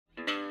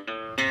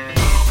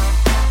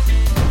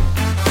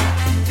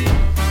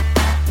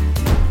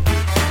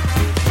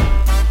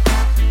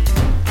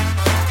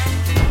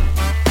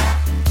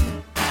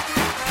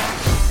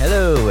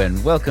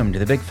and welcome to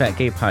the Big Fat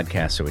Gay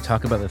Podcast, where we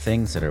talk about the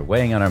things that are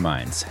weighing on our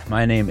minds.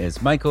 My name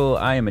is Michael,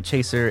 I am a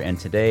chaser, and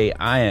today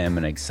I am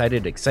an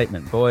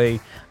excitement boy.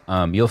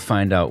 You'll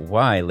find out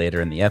why later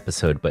in the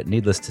episode, but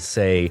needless to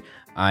say,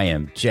 I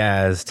am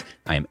jazzed,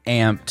 I am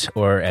amped,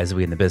 or as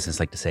we in the business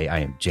like to say, I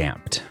am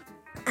jamped.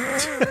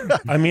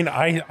 I mean,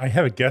 I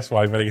have a guess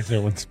why, but I guess I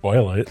wouldn't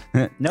spoil it.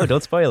 No,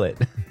 don't spoil it.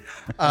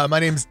 My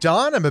name's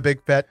Don. I'm a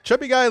big, fat,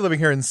 chubby guy living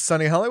here in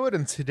sunny Hollywood,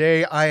 and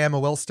today I am a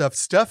well-stuffed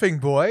stuffing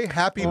boy.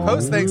 Happy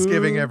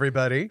post-Thanksgiving,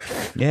 everybody.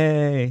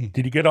 Yay.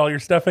 Did you get all your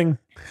stuffing?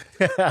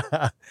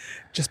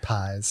 Just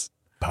pies.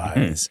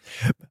 Pies.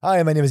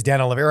 Hi, my name is Dan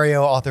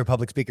Oliverio, author,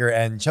 public speaker,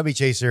 and chubby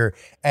chaser.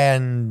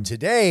 And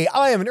today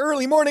I am an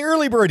early morning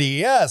early birdie.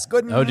 Yes,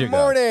 good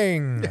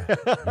morning.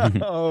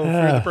 Oh,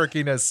 for the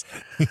perkiness.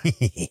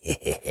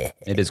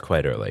 It is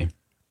quite early.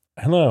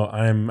 Hello,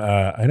 I'm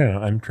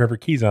I'm Trevor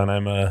Keyson.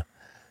 I'm a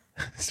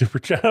super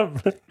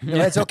chub.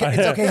 Yeah, it's okay.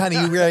 It's okay,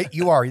 honey.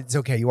 You are. It's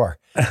okay. You are.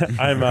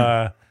 I'm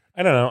I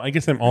don't know. I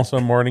guess I'm also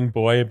a morning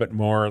boy, but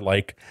more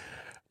like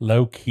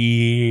low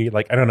key.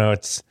 Like, I don't know.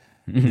 It's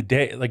the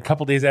day, like a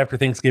couple days after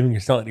Thanksgiving,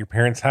 you're still at your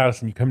parents' house,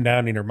 and you come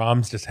down, and your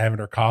mom's just having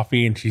her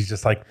coffee, and she's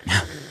just like,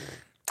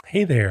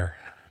 "Hey there."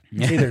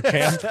 Hey there,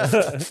 champ.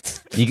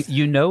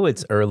 You know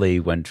it's early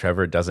when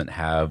Trevor doesn't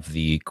have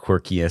the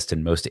quirkiest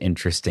and most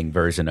interesting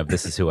version of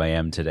 "This is who I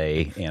am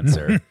today"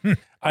 answer.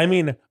 I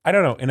mean, I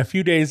don't know. In a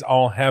few days,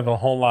 I'll have a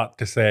whole lot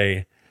to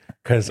say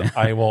because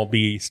I will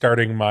be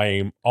starting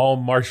my all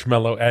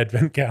marshmallow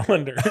advent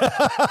calendar.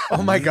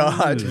 Oh my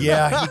God.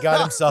 Yeah, he got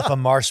himself a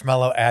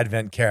marshmallow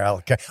advent carol.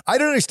 Okay. I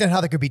don't understand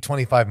how there could be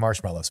 25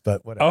 marshmallows,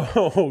 but whatever.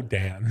 Oh,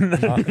 Dan.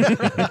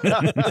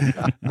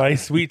 My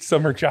sweet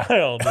summer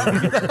child.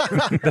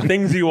 The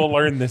things you will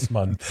learn this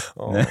month.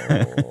 Oh,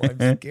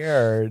 I'm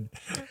scared.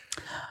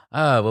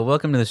 Well,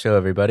 welcome to the show,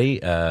 everybody.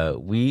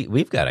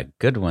 We've got a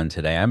good one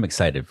today. I'm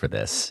excited for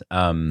this.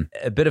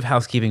 A bit of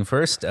housekeeping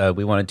first.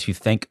 We wanted to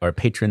thank our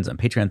patrons on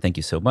Patreon. Thank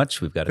you so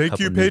much. We've got a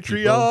couple new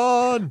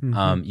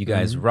Patreon. You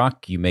guys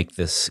rock. You make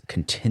this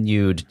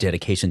continued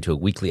dedication to a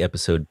weekly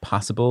episode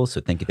possible. So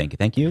thank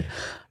you.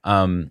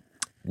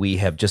 We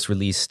have just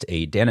released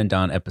a Dan and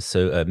Don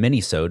episode, a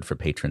mini-sode for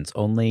patrons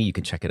only. You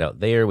can check it out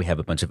there. We have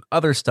a bunch of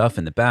other stuff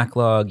in the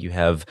backlog. You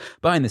have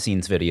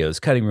behind-the-scenes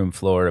videos, cutting room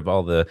floor of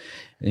all the,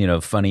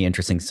 funny,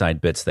 interesting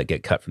side bits that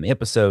get cut from the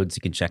episodes.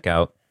 You can check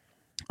out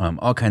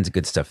all kinds of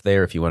good stuff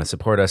there. If you want to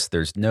support us,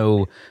 there's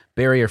no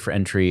barrier for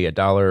entry,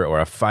 $1 or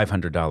a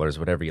 $500,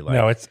 whatever you like.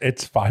 No, it's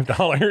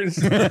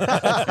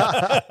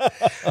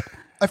 $5.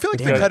 I feel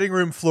like the cutting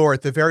room floor,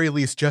 at the very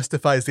least,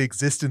 justifies the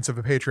existence of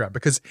a Patreon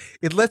because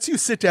it lets you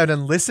sit down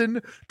and listen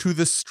to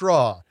the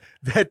straw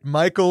that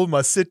Michael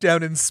must sit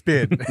down and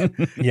spin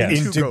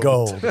into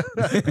gold.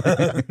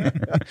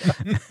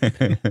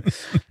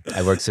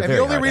 I worked so and very the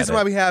only hard reason at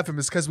why it. we have him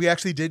is because we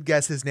actually did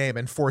guess his name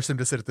and force him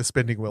to sit at the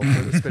spinning wheel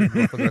for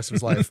the rest of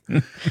his life.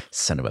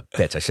 Son of a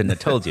bitch. I shouldn't have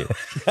told you.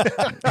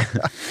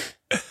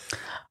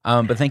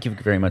 But thank you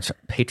very much,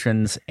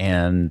 patrons.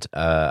 And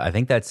I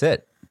think that's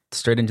it.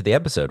 Straight into the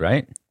episode,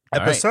 right?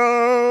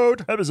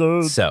 Episode.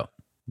 So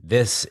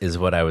this is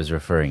what I was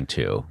referring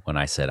to when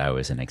I said I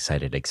was an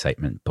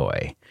excitement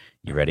boy.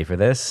 You ready for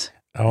this?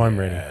 Oh, I'm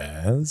ready.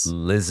 Yes.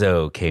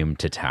 Lizzo came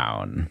to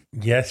town.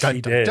 Yes,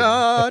 she did.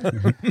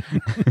 Dun.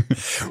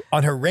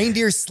 On her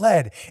reindeer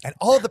sled and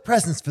all the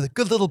presents for the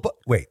good little boy.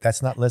 Wait,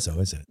 that's not Lizzo,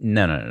 is it?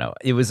 No.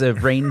 It was a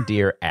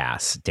reindeer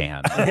ass,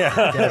 Dan.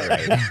 Yeah. Get it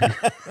right.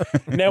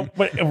 Now,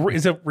 but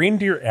is a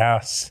reindeer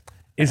ass,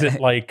 is it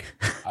like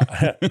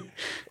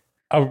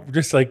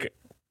just like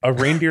a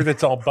reindeer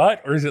that's all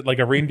butt, or is it like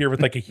a reindeer with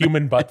like a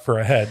human butt for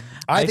a head?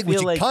 I think we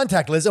feel should like-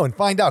 contact Lizzo and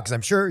find out because I'm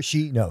sure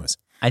she knows.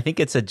 I think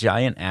it's a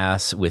giant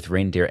ass with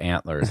reindeer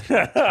antlers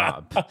at the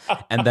top.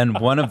 And then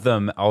one of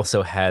them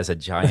also has a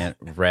giant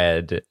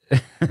red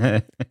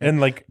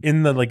And like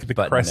in the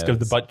Button crest of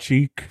the nose. butt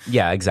cheek.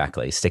 Yeah,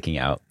 exactly, sticking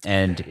out.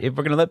 And if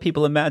we're going to let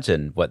people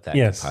imagine what that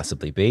Yes. could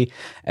possibly be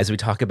as we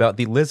talk about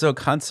the Lizzo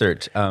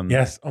concert.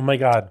 Yes. Oh my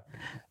God.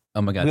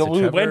 Oh my God. We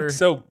Trevor-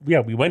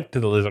 went to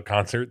the Lizzo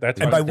concert.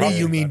 That's And why by I'm we,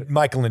 you talking mean about it.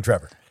 Michael and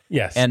Trevor.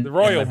 Yes, and the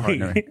royal my we.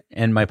 partner,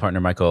 and my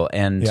partner Michael.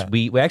 And Yeah.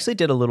 we actually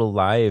did a little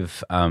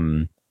live,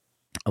 an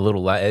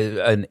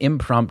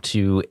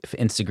impromptu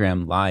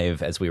Instagram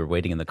live as we were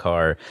waiting in the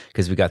car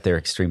because we got there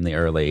extremely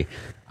early.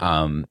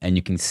 And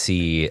you can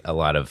see a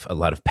lot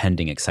of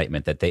pending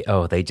excitement that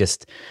they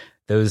just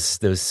those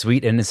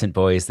sweet innocent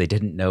boys, they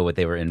didn't know what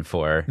they were in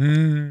for.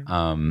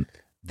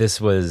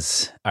 This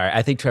was all right.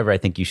 I think Trevor,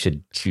 you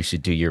should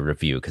do your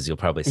review because you'll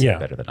probably say it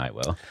better than I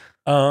will.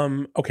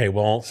 Okay,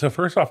 well, so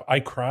first off, I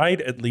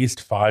cried at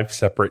least 5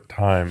 separate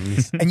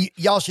times. And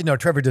y'all should know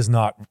Trevor does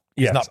not.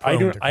 Yes, not I prone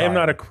do. to I am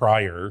cry. not a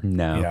crier.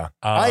 No. Yeah,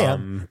 I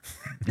am.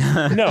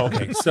 No,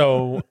 okay.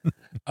 So,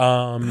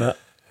 I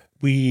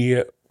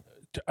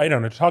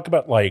don't know, to talk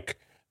about like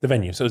the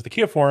venue. So it was the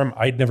Kia Forum.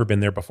 I'd never been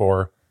there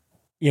before.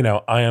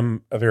 I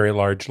am a very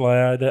large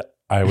lad.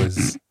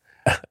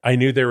 I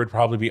knew there would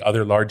probably be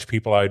other large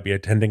people I would be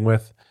attending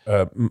with.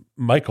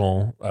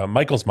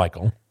 Michael's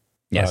Michael.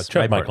 Yes,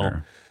 Chub my Michael.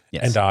 partner.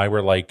 Yes. and I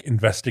were like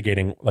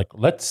investigating, like,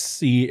 let's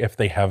see if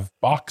they have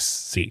box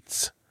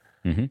seats.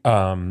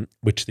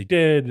 Which they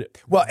did.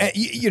 Well,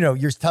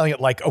 you're telling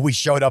it like, oh, we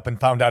showed up and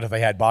found out if they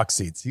had box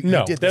seats. You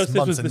No, did this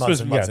months and months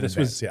in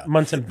advance.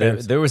 months in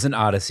advance. There was an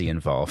odyssey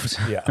involved.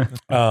 Yeah.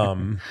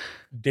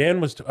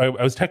 Dan was. I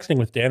was texting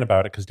with Dan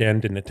about it because Dan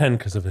didn't attend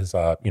because of his,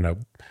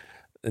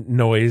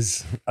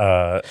 noise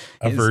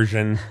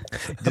aversion.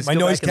 My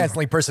noise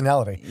canceling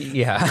personality.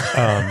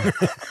 Yeah.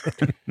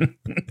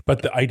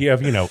 But the idea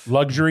of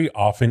luxury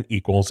often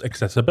equals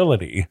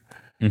accessibility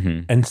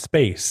and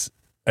space.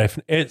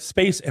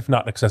 If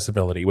not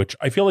accessibility, which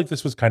I feel like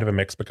this was kind of a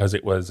mix because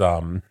it was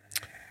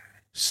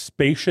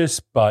spacious,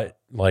 but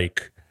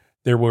like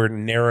there were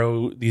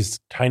these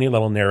tiny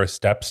little narrow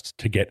steps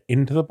to get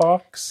into the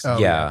box. Oh,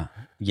 yeah.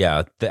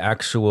 The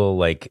actual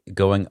like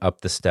going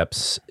up the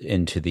steps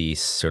into the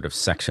sort of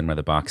section where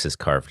the box is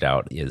carved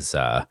out is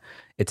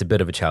it's a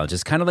bit of a challenge.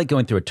 It's kind of like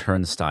going through a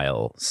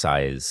turnstile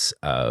size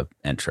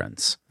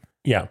entrance.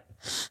 Yeah,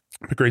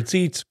 but great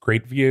seats,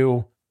 great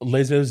view.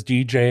 Lizzo's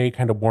DJ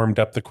kind of warmed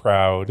up the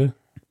crowd,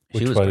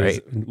 which was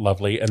great.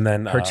 Lovely. And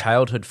then her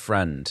childhood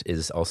friend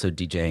is also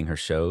DJing her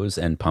shows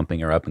and pumping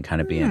her up and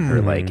kind of being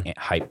her like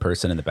hype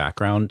person in the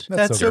background.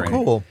 That's so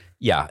cool.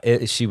 Yeah,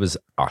 she was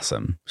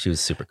awesome. She was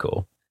super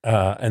cool.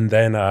 And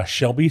then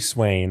Shelby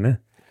Swain,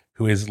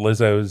 who is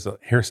Lizzo's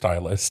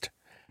hairstylist,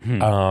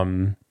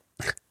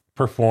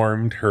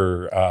 performed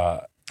her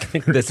I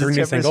think this her is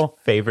new Trevor's single.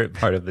 Favorite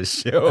part of the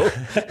show.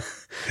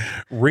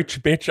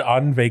 Rich Bitch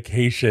on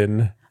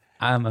Vacation.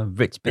 I'm a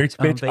rich bitch,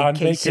 on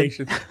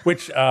vacation.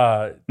 Which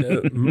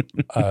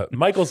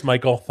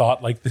Michael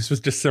thought like this was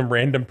just some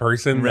random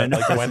person that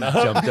like went up.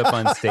 Jumped up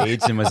on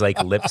stage and was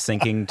like lip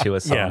syncing to a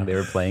song they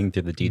were playing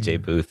through the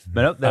DJ booth.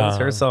 But nope, that was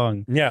her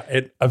song. Yeah,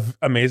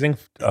 amazing.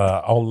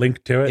 I'll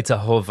link to it. It's a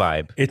whole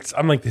vibe.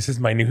 I'm like, this is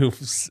my new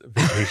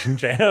vacation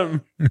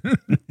jam.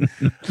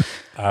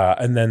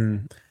 And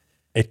then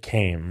it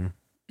came.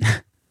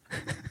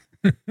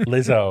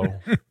 Lizzo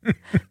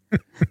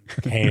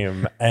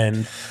came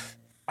and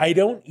I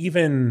don't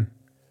even.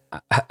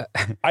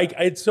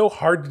 It's so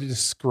hard to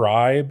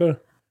describe.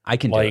 I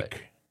can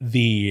like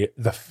the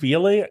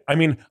feeling. I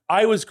mean,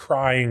 I was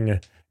crying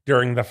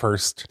during the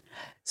first.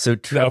 So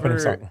Trevor, the opening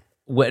song.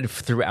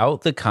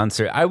 Throughout the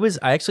concert, I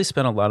actually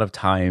spent a lot of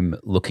time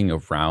looking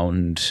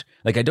around.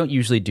 Like I don't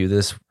usually do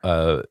this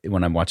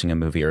when I'm watching a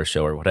movie or a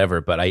show or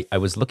whatever, but I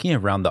was looking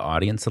around the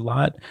audience a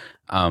lot,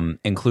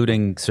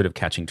 including sort of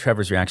catching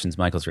Trevor's reactions,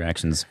 Michael's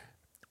reactions,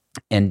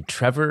 and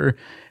Trevor,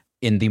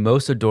 in the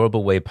most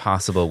adorable way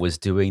possible, was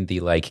doing the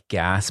like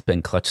gasp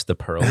and clutch the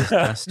pearls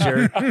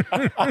gesture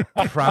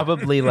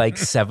probably like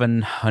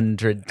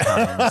 700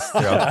 times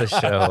throughout the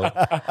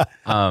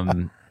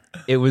show.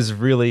 It was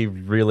really,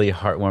 really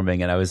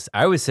heartwarming, and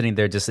I was sitting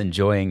there just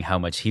enjoying how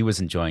much he was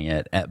enjoying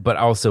it, but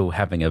also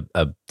having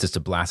just a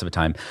blast of a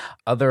time.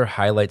 Other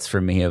highlights for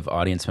me of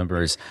audience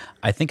members,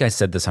 I think I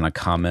said this on a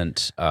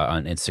comment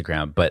on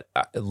Instagram, but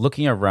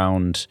looking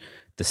around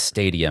the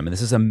stadium, and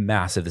this is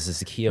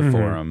the Kia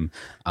Forum,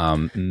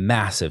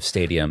 massive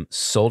stadium,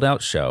 sold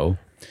out show,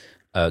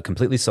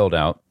 completely sold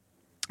out.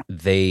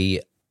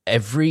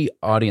 Every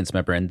audience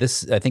member, and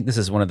I think this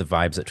is one of the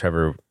vibes that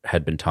Trevor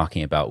had been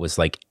talking about, was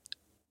like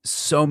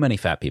so many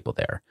fat people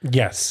there.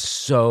 Yes.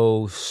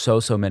 So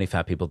many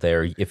fat people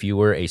there. If you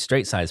were a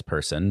straight size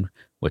person,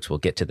 which we'll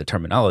get to the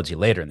terminology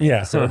later in the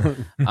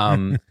episode,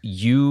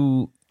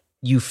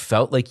 you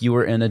felt like you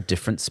were in a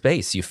different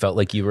space. You felt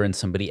like you were in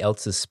somebody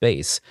else's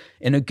space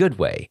in a good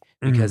way,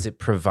 because it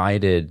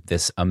provided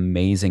this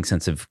amazing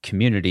sense of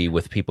community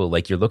with people.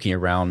 Like you're looking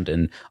around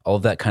and all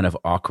of that kind of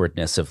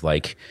awkwardness of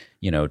like,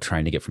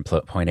 trying to get from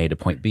point A to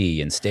point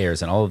B and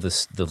stairs and all of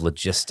this, the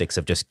logistics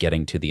of just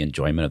getting to the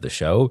enjoyment of the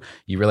show.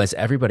 You realize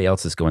everybody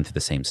else is going through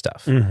the same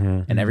stuff,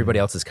 and everybody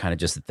else is kind of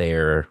just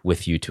there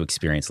with you to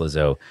experience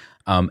Lizzo.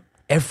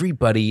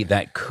 Everybody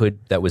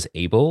that was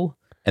able,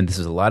 and this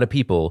is a lot of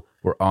people,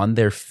 were on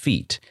their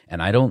feet.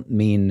 And I don't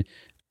mean,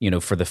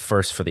 for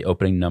the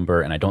opening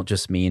number, and I don't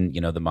just mean,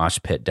 the mosh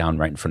pit down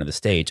right in front of the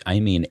stage. I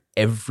mean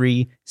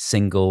every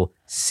single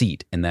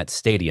seat in that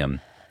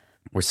stadium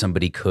where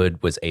somebody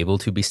was able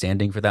to be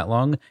standing for that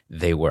long,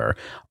 they were.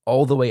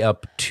 All the way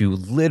up to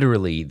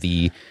literally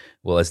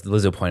as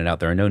Lizzo pointed out,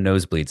 there are no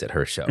nosebleeds at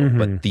her show,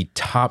 but the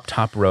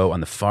top row on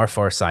the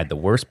far side, the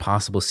worst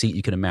possible seat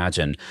you can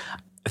imagine.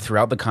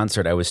 Throughout the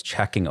concert, I was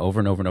checking over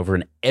and over and over,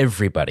 and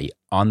everybody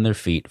on their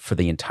feet for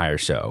the entire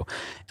show.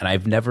 And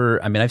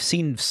I've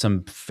seen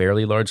some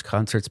fairly large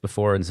concerts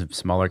before and some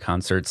smaller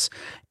concerts.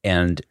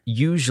 And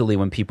usually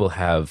when people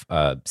have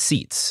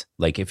seats,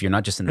 like if you're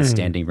not just in the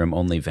standing room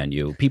only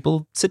venue,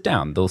 people sit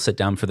down. They'll sit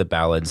down for the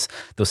ballads.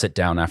 They'll sit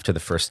down after the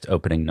first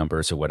opening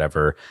numbers or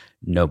whatever.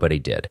 Nobody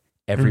did.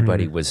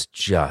 Everybody was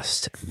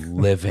just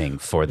living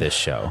for this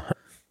show.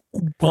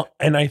 Well,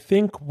 and I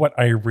think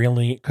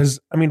because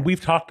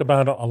we've talked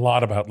about a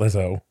lot about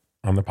Lizzo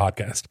on the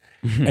podcast,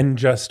 and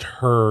just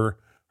her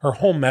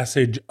whole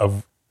message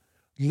of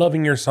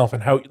loving yourself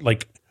and how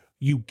like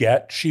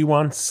she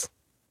wants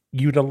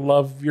you to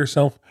love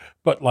yourself,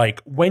 but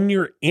like when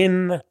you're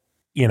in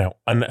you know,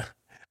 and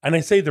I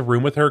say the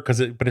room with her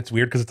but it's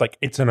weird because it's like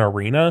it's an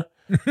arena,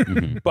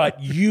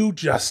 but you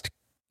just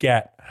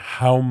get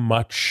how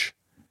much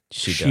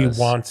she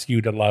wants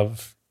you to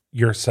love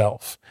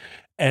yourself.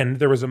 And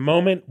there was a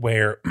moment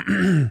where,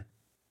 you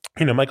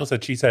know, Michael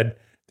said, she said,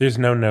 there's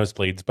no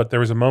nosebleeds, but there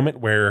was a moment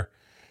where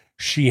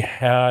she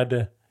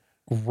had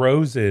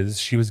roses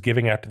she was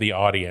giving out to the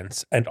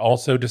audience and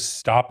also just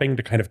stopping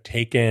to kind of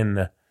take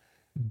in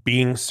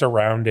being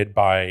surrounded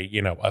by,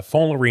 you know, a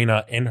full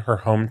arena in her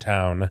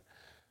hometown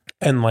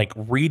and like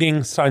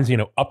reading signs, you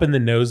know, up in the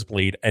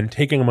nosebleed and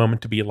taking a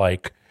moment to be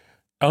like,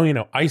 oh, you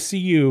know, I see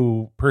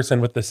you, person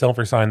with the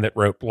silver sign that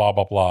wrote blah,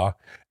 blah, blah.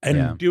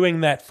 And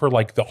doing that for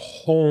like the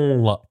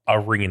whole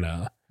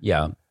arena.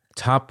 Yeah.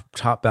 Top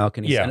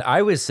balconies. Yeah. And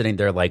I was sitting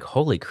there like,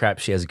 holy crap,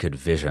 she has good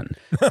vision.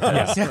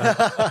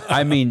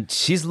 I mean,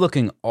 she's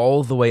looking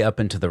all the way up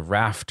into the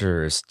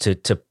rafters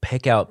to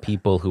pick out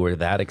people who are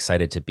that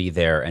excited to be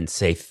there and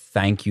say,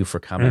 thank you for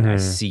coming. I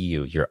see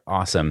you. You're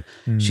awesome.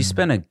 She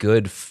spent a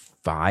good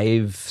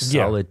 5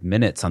 solid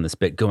minutes on this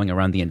bit going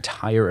around the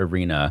entire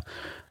arena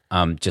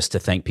just to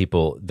thank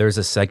people. There's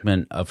a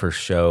segment of her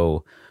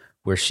show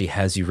where she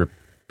has you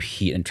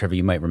repeat, and Trevor,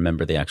 you might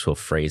remember the actual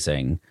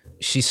phrasing.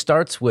 She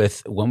starts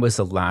with, when was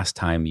the last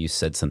time you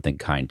said something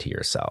kind to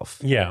yourself?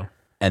 Yeah.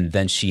 And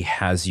then she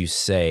has you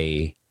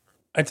say,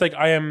 it's like,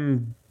 I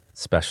am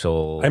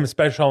special. I'm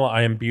special.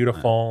 I am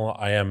beautiful.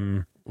 I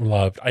am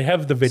loved. I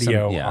have the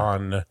video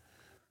on,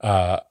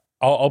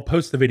 I'll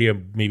post the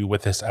video maybe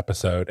with this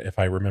episode if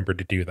I remember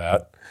to do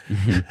that.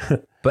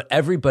 But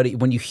everybody,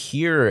 when you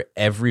hear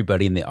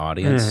everybody in the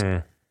audience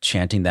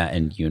chanting that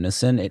in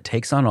unison, it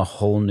takes on a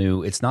whole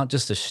new, it's not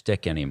just a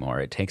shtick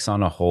anymore. It takes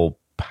on a whole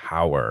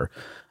power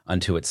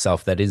unto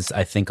itself. That is,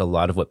 I think, a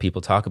lot of what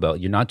people talk about.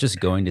 You're not just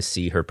going to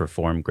see her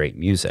perform great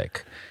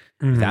music.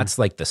 That's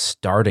like the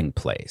starting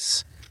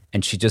place.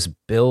 And she just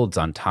builds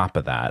on top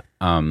of that.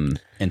 And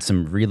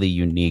some really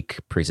unique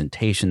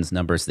presentations,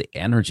 numbers, the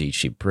energy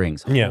she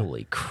brings.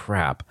 Holy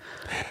crap.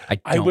 I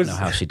don't know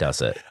how she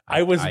does it.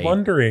 I was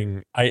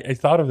wondering, I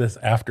thought of this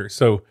after.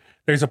 So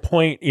there's a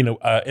point, you know,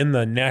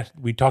 in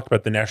we talked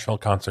about the Nashville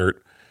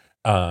concert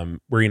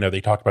where, you know, they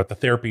talked about the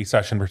therapy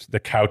session where the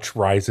couch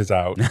rises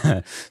out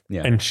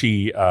and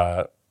she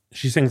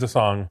sings a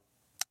song,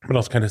 but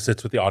also kind of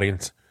sits with the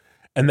audience.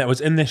 And that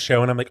was in this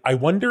show. And I'm like, I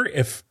wonder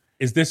is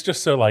this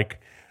just so like,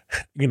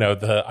 you know,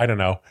 I don't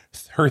know,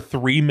 her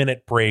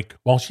 3-minute break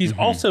while she's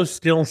also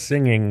still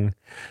singing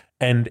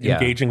and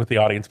engaging with the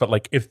audience. But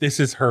like, if this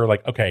is her,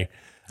 like, okay,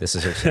 this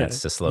is her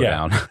chance to slow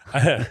down.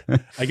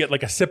 I get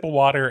like a sip of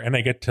water and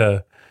I get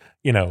to,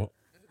 you know,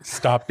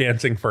 stop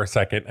dancing for a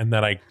second. And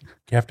then I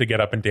have to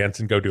get up and dance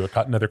and go do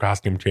another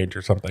costume change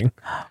or something.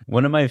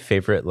 One of my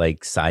favorite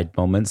like side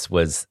moments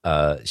was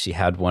she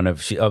had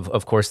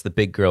of course the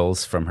big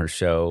girls from her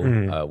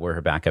show were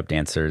her backup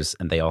dancers,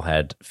 and they all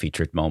had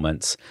featured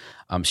moments.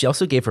 She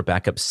also gave her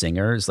backup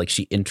singers, like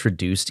she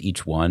introduced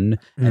each one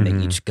and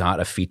they each got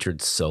a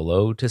featured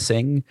solo to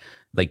sing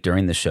like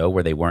during the show,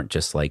 where they weren't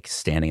just like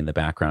standing in the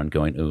background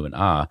going ooh and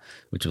ah,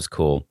 which was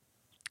cool.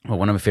 Well,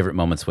 one of my favorite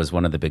moments was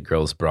one of the big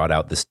girls brought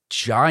out this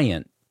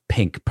giant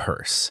pink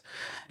purse.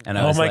 And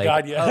I was like,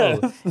 God, yeah.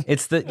 oh,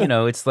 it's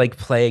it's like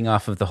playing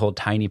off of the whole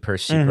tiny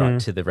purse she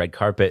brought to the red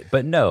carpet.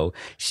 But no,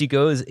 she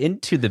goes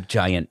into the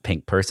giant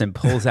pink purse and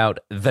pulls out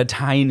the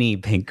tiny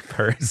pink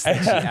purse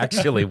that she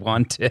actually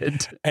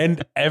wanted.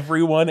 And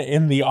everyone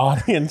in the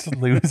audience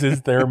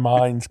loses their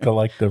minds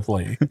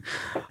collectively.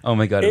 Oh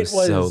my God, it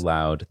was so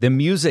loud. The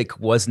music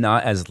was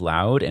not as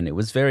loud, and it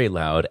was very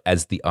loud,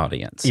 as the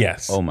audience.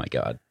 Yes. Oh my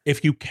God.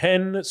 If you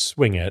can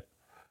swing it,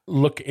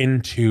 look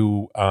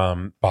into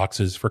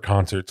boxes for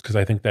concerts, because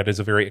I think that is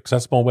a very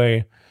accessible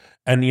way.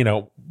 And you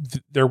know,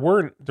 there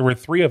were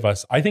 3 of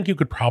us. I think you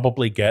could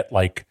probably get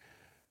like,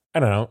 I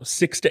don't know,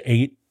 6 to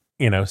 8,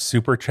 you know,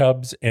 super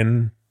chubs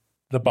in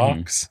the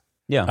box.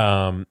 Yeah.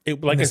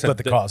 Like I said, split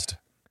the cost.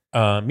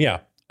 Yeah.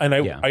 And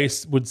I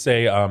would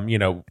say, you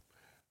know,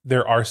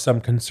 there are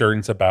some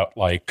concerns about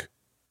like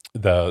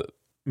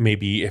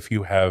maybe if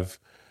you have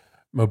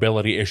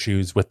mobility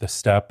issues with the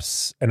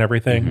steps and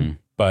everything,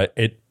 but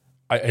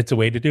it's a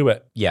way to do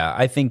it. Yeah,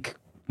 I think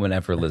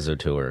whenever Lizzo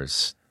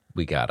tours,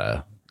 we have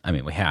to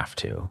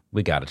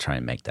try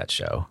and make that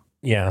show.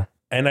 Yeah.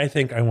 And I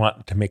think I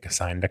want to make a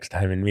sign next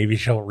time, and maybe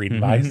she'll read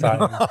my sign.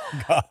 Oh,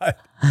 God.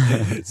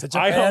 Such a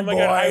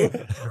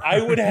fanboy.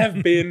 I would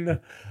have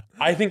been,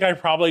 I think I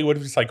probably would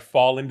have just like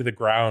fall into the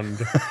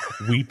ground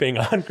weeping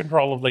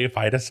uncontrollably if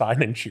I had a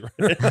sign and she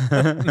read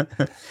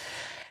it.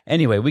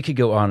 Anyway, we could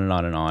go on and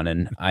on and on,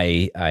 and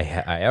I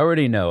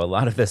already know a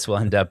lot of this will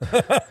end up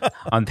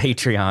on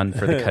Patreon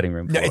for the cutting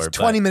room floor. No, it's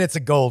 20 minutes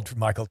of gold,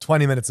 Michael.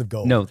 20 minutes of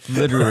gold. No,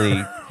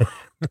 literally,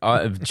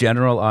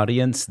 general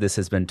audience, this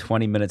has been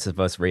 20 minutes of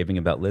us raving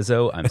about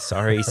Lizzo. I'm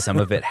sorry, some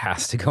of it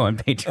has to go on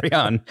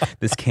Patreon.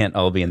 This can't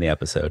all be in the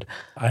episode.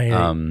 I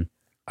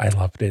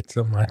loved it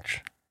so much.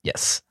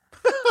 Yes.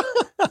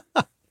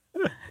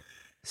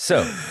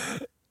 So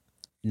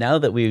now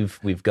that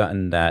we've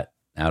gotten that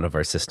out of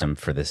our system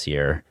for this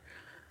year,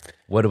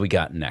 What do we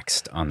got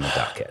next on the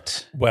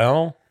docket?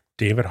 Well,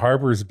 David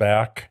Harbour's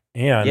back,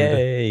 and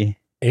Yay.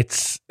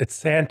 it's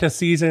Santa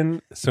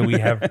season, so we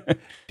have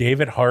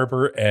David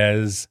Harbour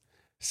as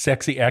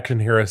sexy action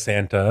hero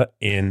Santa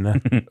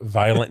in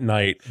Violent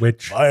Night,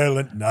 which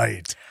Violent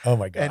Night. Oh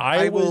my God. And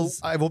I I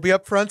will be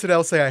upfront and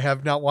I'll say I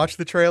have not watched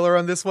the trailer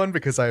on this one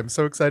because I am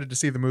so excited to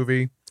see the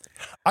movie.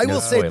 I No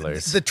will say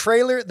spoilers. the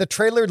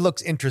trailer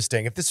looks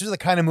interesting. If this was the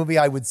kind of movie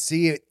I would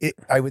see it,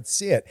 I would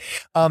see it.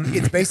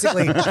 It's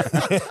basically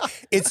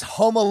it's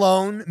Home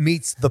Alone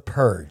meets The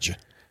Purge.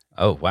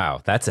 Oh,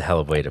 wow. That's a hell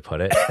of a way to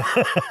put it.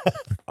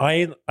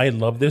 I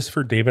love this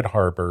for David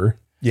Harbour.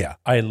 Yeah.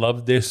 I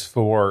love this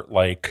for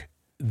like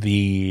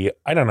I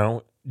don't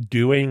know,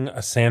 doing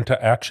a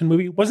Santa action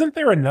movie. Wasn't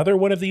there another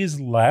one of these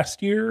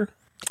last year?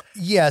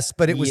 Yes,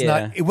 but it was Yeah.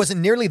 not. It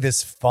wasn't nearly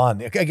this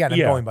fun. Again, I'm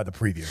Yeah. going by the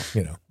preview,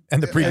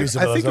 and the previews.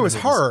 I think it was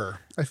horror.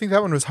 I think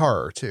that one was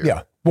horror too.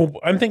 Yeah. Well,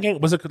 I'm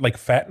thinking, was it like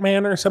Fat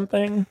Man or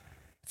something?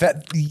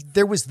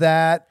 There was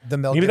that. The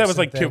Mel Maybe that was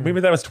Gibson like thing.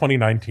 maybe that was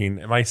 2019.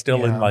 Am I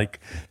still in Yeah. like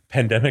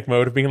pandemic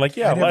mode of being like,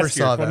 yeah, I never last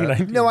year, saw that.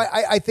 2019? No,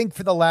 I think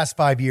for the last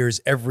 5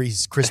 years, every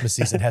Christmas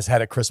season has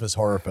had a Christmas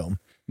horror film.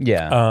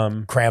 Yeah.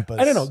 Krampus.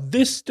 I don't know.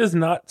 This does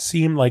not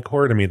seem like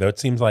horror to me, though. It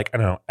seems like, I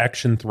don't know,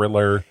 action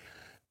thriller.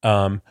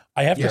 I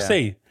have to Yeah.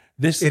 say,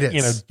 this, It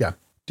is. Yeah.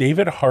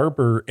 David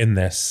Harbour in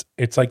this,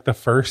 it's like the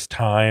first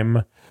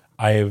time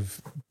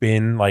I've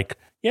been like,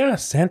 yeah,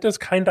 Santa's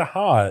kind of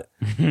hot.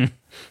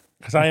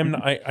 Because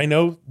I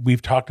know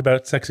we've talked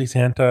about sexy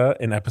Santa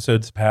in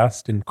episodes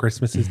past and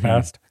Christmases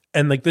past.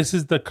 And like, this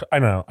is I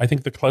don't know, I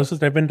think the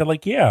closest I've been to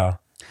like, yeah,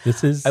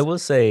 this is. I will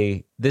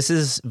say this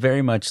is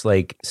very much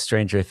like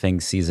Stranger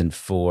Things season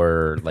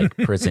 4, like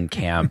prison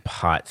camp,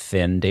 hot,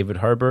 thin David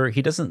Harbour.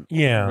 He doesn't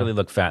really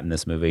look fat in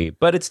this movie,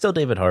 but it's still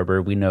David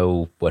Harbour. We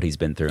know what he's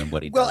been through and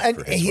what he does and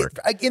for his work.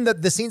 in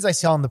the scenes I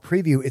saw in the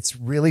preview, it's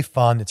really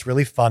fun. It's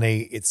really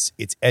funny. It's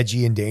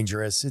edgy and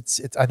dangerous.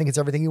 It's I think it's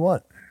everything you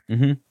want.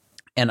 Mm-hmm.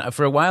 And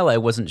for a while, I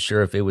wasn't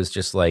sure if it was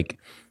just like,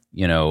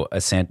 a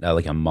Santa,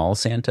 like a mall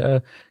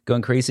Santa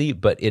going crazy,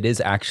 but it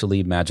is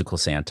actually magical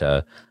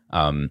Santa,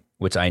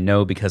 which I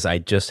know because I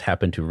just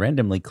happened to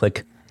randomly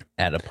click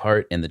at a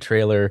part in the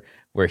trailer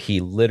where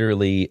he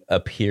literally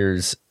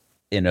appears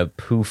in a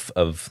poof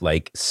of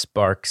like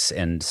sparks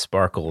and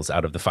sparkles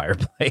out of the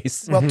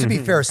fireplace. Well, to be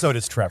fair, so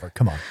does Trevor.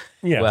 Come on.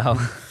 Yeah.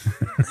 Well,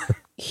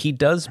 he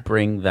does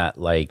bring that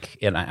like,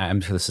 and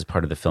I'm sure this is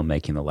part of the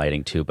filmmaking, the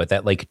lighting too, but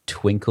that like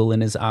twinkle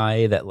in his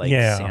eye, that like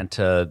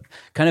Santa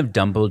kind of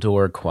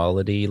Dumbledore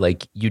quality.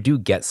 Like you do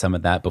get some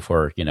of that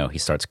before, he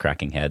starts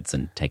cracking heads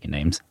and taking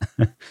names.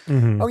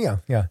 Oh yeah.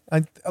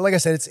 Like I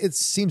said, it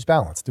seems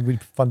balanced. It'd be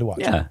fun to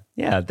watch.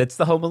 Yeah. That's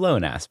the Home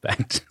Alone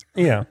aspect.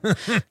 Yeah.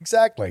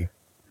 Exactly.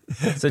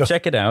 So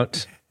check it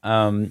out.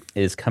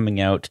 Is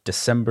coming out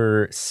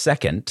December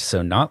 2nd,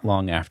 so not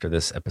long after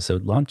this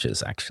episode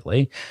launches,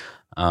 actually.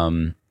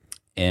 And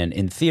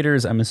in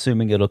theaters, I'm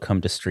assuming it'll come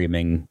to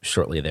streaming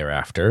shortly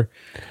thereafter.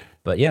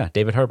 But yeah,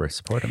 David Harbour,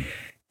 support him.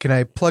 Can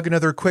I plug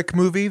another quick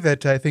movie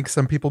that I think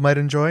some people might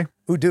enjoy?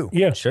 Who do?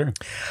 Yeah. Sure.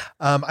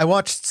 I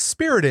watched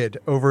Spirited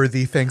over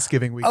the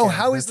Thanksgiving weekend. Oh,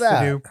 how is That's that?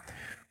 the new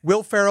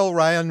Will Ferrell,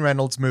 Ryan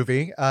Reynolds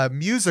movie,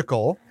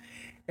 musical.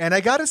 And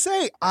I got to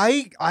say,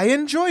 I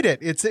enjoyed it.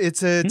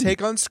 It's a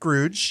take on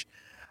Scrooge.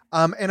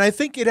 And I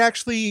think it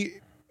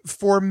actually,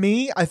 for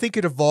me, I think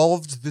it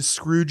evolved the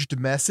Scrooged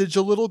message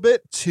a little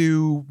bit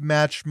to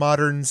match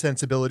modern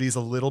sensibilities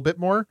a little bit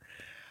more,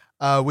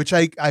 which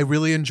I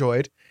really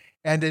enjoyed.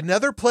 And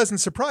another pleasant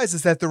surprise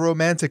is that the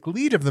romantic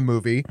lead of the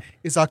movie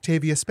is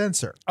Octavia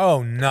Spencer.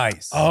 Oh,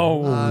 nice.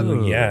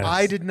 Oh, yes.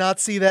 I did not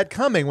see that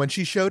coming. When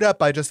she showed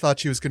up, I just thought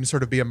she was going to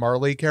sort of be a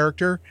Marley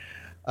character.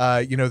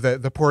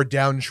 The poor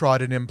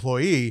downtrodden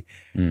employee,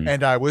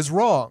 and I was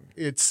wrong.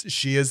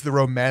 She is the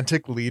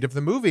romantic lead of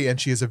the movie, and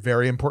she is a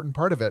very important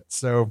part of it.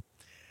 So,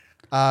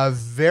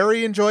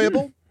 very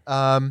enjoyable.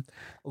 A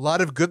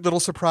lot of good little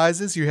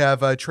surprises. You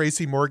have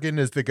Tracy Morgan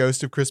as the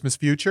ghost of Christmas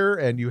Future,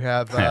 and you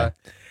have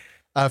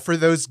for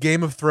those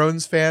Game of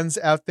Thrones fans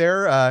out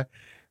there,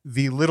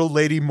 the little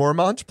lady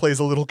Mormont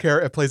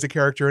plays a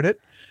character in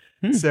it.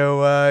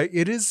 So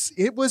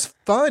it was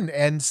fun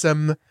and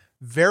some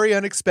very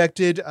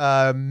unexpected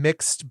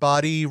mixed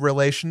body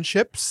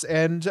relationships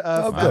and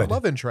good.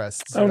 love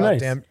interests. Oh,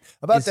 nice.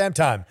 Damn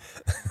time.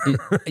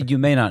 You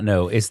may not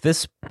know, is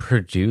this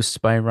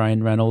produced by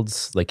Ryan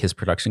Reynolds, like his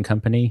production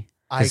company?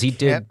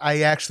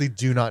 I actually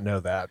do not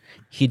know that.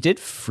 He did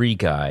Free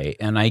Guy,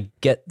 and I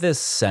get this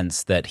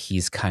sense that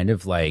he's kind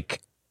of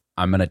like,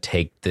 I'm going to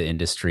take the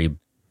industry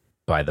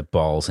by the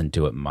balls and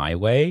do it my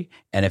way.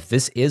 And if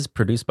this is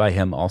produced by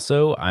him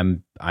also,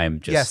 I'm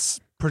just... Yes,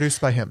 produced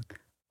by him.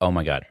 Oh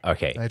my God.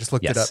 Okay. I just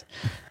looked it up.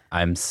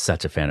 I'm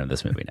such a fan of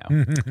this movie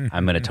now.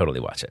 I'm going to totally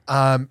watch it.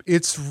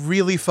 It's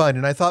really fun,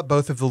 and I thought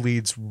both of the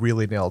leads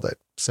really nailed it.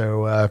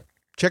 So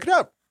check it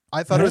out.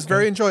 I thought it was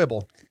very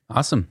enjoyable.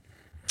 Awesome.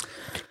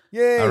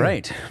 Yay. All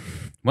right.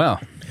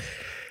 Well,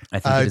 I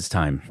think it is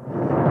time.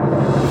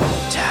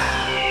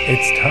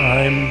 It's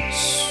time.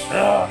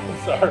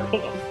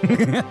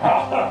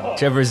 Sorry.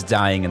 Trevor's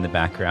dying in the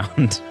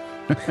background.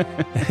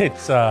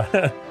 It's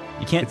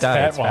You can't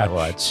die. It's Fat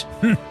Watch.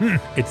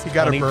 It's He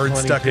got a bird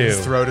stuck in his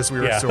 2022. throat as we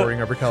were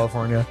soaring over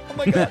California. Oh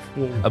my God.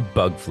 A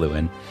bug flew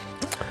in.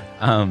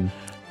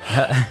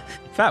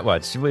 Fat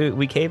Watch.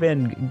 We came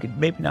in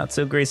maybe not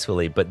so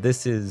gracefully, but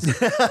this is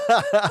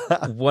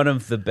one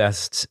of the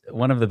best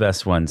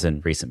ones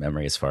in recent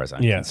memory, as far as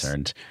I'm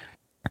concerned.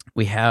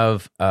 We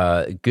have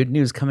good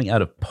news coming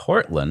out of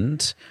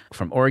Portland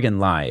from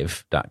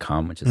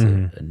OregonLive.com, which is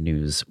a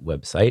news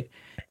website,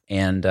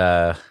 and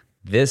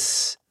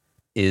this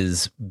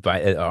is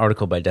an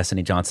article by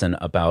Destiny Johnson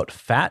about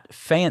Fat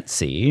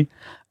Fancy,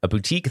 a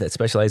boutique that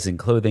specializes in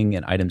clothing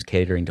and items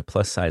catering to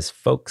plus-size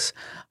folks,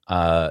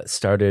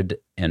 started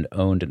and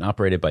owned and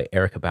operated by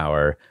Erica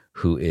Bauer,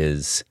 who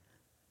is,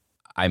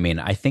 I mean,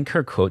 I think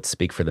her quotes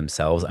speak for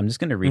themselves. I'm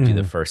just going to read you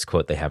the first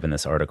quote they have in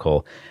this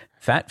article.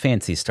 Fat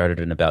Fancy started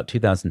in about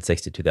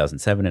 2006 to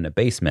 2007 in a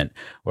basement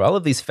where all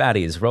of these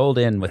fatties rolled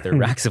in with their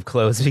racks of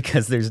clothes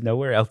because there's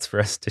nowhere else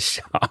for us to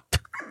shop.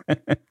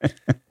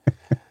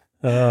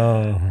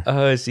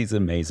 Oh, she's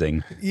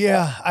amazing.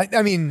 Yeah.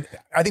 I mean,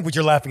 I think what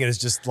you're laughing at is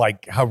just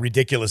like how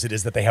ridiculous it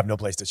is that they have no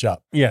place to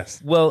shop.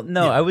 Yes. Well,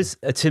 no, I was,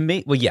 to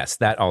me, well, yes,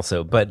 that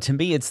also. But to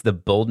me, it's the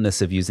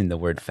boldness of using the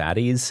word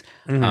fatties,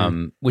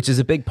 which is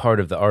a big part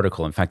of the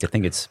article. In fact, I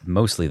think it's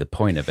mostly the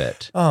point of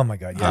it. Oh my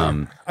God.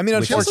 Yeah. I mean,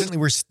 unfortunately,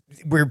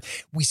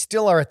 we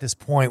still are at this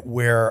point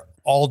where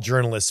all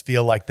journalists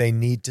feel like they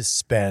need to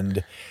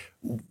spend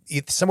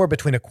somewhere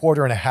between a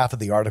quarter and a half of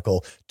the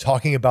article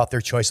talking about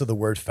their choice of the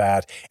word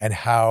fat and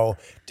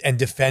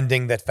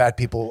defending that fat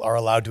people are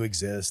allowed to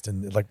exist.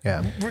 And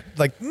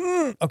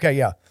okay.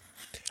 Yeah.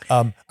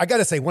 I got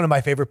to say, one of my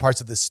favorite parts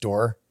of this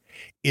store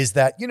is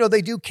that,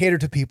 they do cater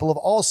to people of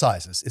all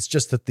sizes. It's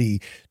just that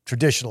the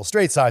traditional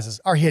straight sizes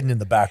are hidden in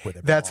the back with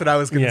it. That's what I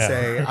was going to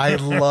say. I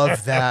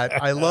love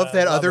that. I love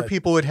that other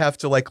people would have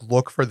to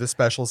look for the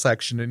special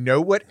section and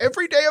know what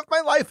every day of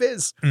my life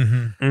is.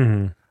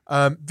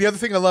 The other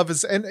thing I love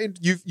is, and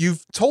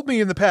you've told me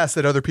in the past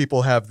that other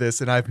people have this,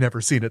 and I've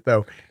never seen it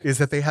though, is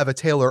that they have a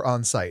tailor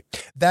on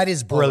site. That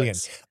is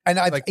brilliant. And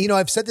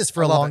I've said this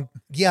for a long.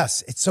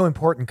 Yes, it's so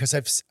important because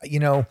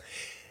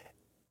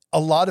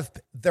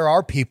there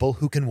are people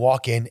who can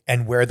walk in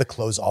and wear the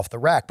clothes off the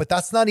rack, but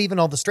that's not even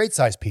all the straight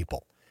size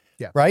people.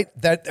 Yeah. Right.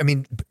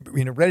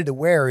 Ready to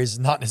wear is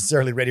not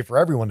necessarily ready for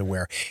everyone to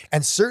wear.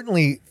 And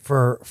certainly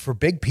for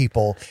big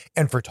people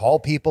and for tall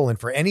people and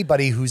for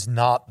anybody who's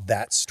not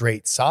that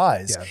straight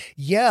size.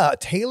 Yeah.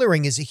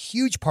 Tailoring is a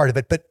huge part of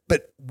it,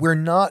 but we're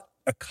not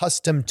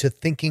accustomed to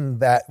taking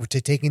that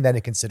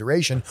into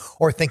consideration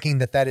or thinking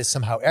that is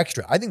somehow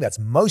extra. I think that's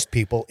most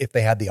people if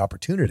they had the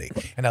opportunity.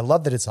 And I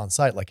love that it's on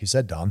site, like you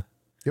said, Don.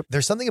 Yep.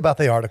 There's something about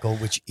the article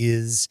which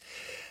is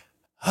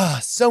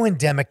so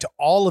endemic to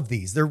all of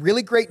these. They're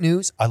really great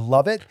news. I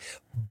love it.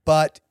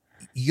 But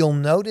you'll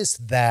notice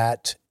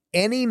that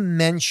any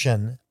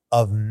mention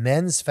of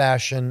men's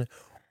fashion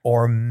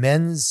or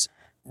men's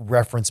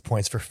reference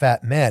points for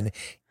fat men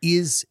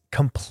is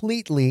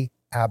completely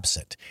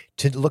absent.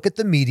 To look at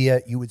the media,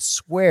 you would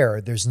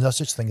swear there's no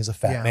such thing as a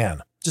fat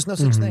man. Just no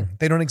such thing.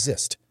 They don't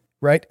exist.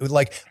 Right?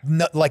 Like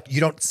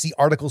you don't see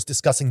articles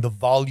discussing the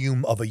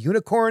volume of a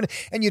unicorn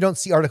and you don't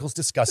see articles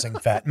discussing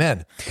fat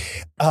men.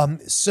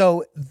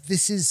 So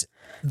this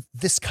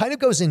kind of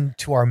goes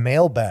into our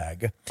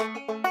mailbag.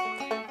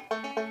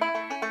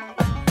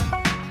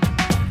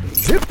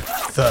 Zip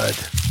thud.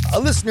 A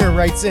listener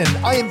writes in,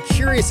 I am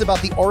curious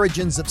about the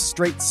origins of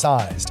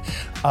straight-sized.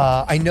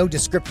 I know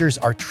descriptors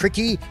are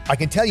tricky. I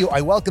can tell you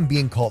I welcome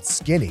being called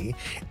skinny.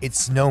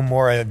 It's no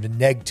more of a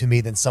neg to me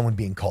than someone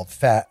being called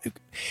fat.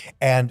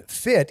 And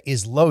fit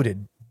is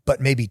loaded, but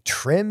maybe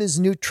trim is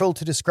neutral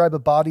to describe a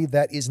body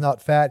that is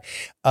not fat.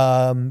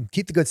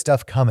 Keep the good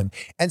stuff coming.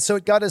 And so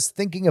it got us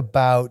thinking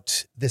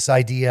about this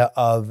idea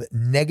of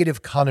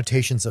negative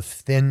connotations of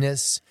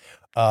thinness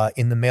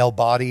in the male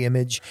body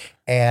image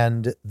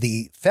and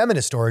the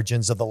feminist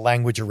origins of the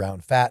language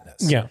around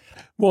fatness. Yeah.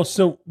 Well,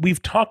 so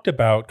we've talked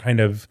about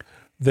kind of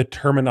the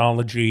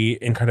terminology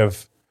and kind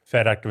of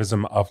fat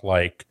activism of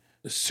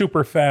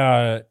super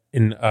fat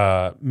and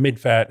mid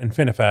fat and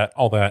finifat,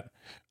 all that,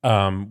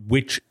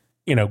 which,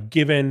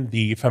 given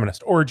the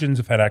feminist origins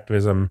of fat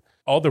activism,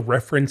 all the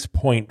reference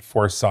point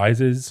for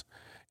sizes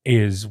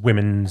is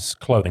women's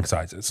clothing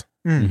sizes.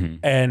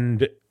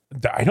 And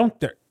I don't...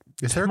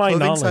 Is there a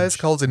clothing size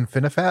called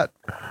Infinifat?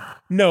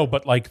 No,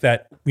 but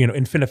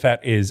Infinifat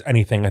is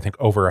anything, I think,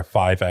 over a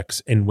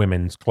 5X in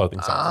women's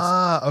clothing sizes.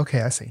 Ah,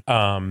 okay, I see.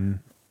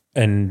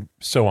 And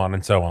so on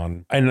and so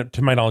on. And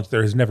to my knowledge,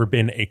 there has never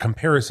been a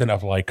comparison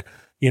of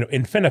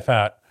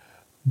Infinifat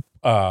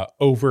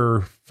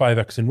over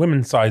 5X in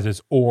women's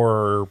sizes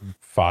or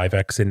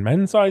 5X in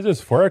men's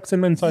sizes, 4X in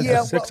men's sizes,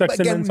 6X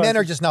in men's sizes. Men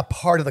are just not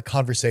part of the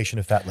conversation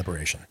of fat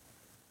liberation.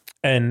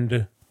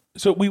 And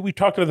so we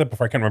talked about that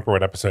before. I can't remember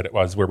what episode it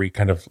was where we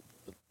kind of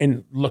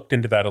looked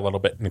into that a little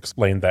bit and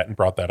explained that and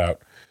brought that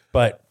out.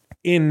 But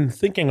in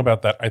thinking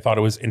about that, I thought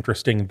it was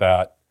interesting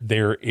that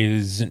there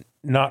is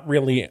not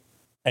really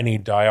any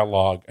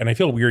dialogue. And I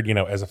feel weird,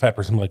 as a fat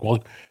person, like,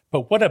 well,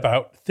 but what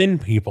about thin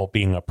people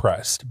being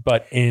oppressed?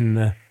 But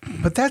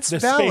that's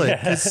valid,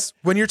 because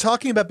when you're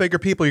talking about bigger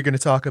people, you're going to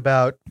talk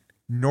about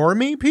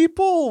normie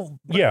people.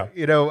 Yeah.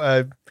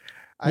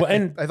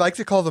 I like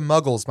to call them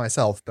muggles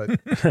myself,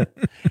 but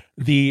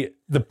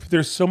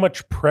there's so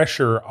much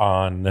pressure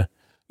on,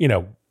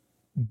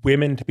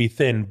 women to be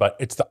thin, but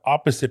it's the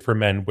opposite for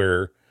men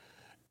where,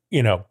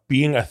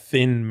 being a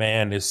thin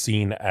man is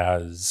seen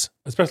as,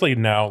 especially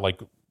now, like,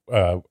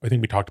 I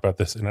think we talked about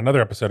this in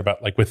another episode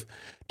about, like, with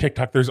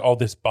TikTok, there's all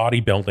this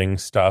bodybuilding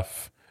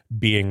stuff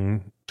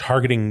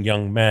targeting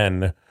young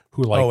men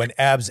who, like, and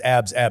abs,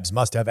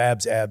 must have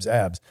abs.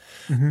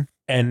 mm-hmm.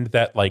 And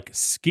that, like,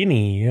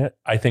 skinny,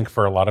 I think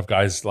for a lot of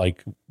guys,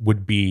 like,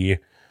 would be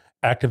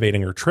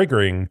activating or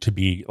triggering to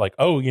be like,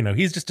 oh,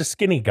 he's just a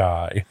skinny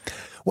guy.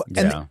 Well,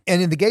 and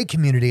in the gay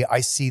community,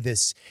 I see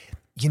this,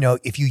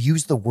 if you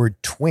use the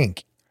word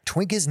twink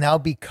has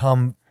now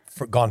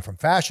gone from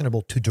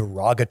fashionable to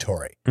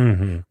derogatory,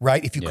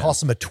 right? If you call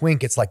someone a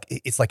twink, it's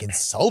like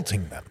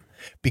insulting them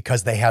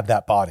because they have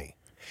that body.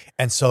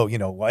 And so,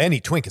 any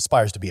twink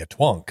aspires to be a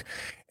twunk,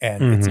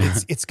 and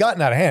it's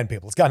gotten out of hand,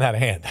 people. It's gotten out of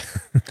hand.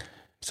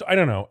 So I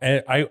don't know.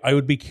 I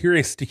would be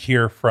curious to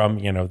hear from,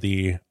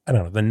 the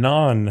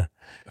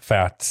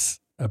non-fats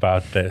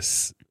about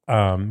this,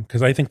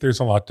 because I think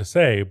there's a lot to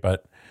say,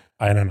 but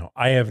I don't know.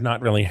 I have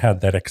not really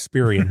had that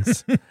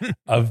experience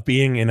of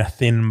being in a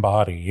thin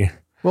body.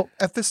 Well,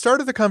 at the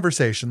start of the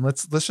conversation,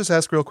 let's just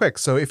ask real quick.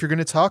 So if you're going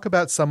to talk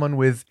about someone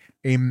with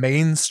a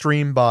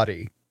mainstream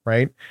body,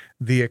 right,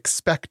 the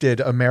expected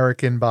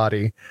American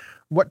body,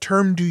 what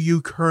term do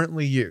you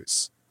currently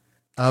use?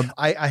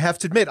 I have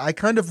to admit, I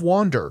kind of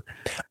wander.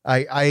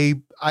 I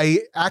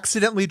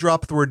accidentally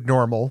drop the word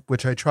normal,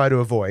 which I try to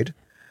avoid.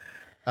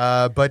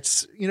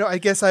 But, I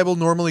guess I will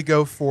normally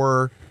go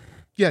for,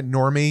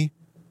 normie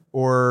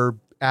or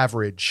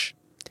average.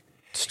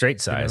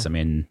 Straight size. I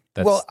mean,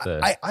 that's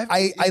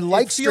I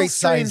like straight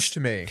size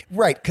to me.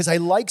 Right, because I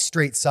like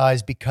straight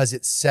size because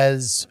it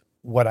says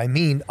what I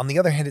mean. On the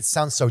other hand, it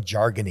sounds so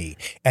jargony,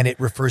 and it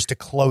refers to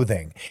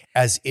clothing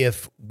as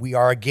if we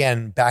are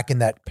again back in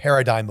that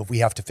paradigm of we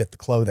have to fit the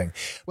clothing.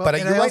 Well, but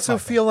I also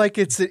feel like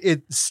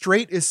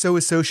straight is so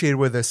associated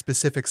with a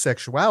specific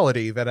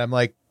sexuality that I'm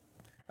like,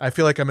 I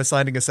feel like I'm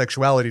assigning a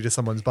sexuality to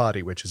someone's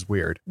body, which is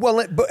weird. Well,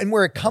 and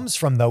where it comes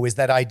from though is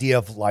that idea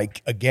of,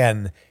 like,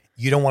 again,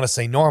 you don't want to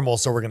say normal,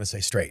 so we're going to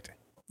say straight.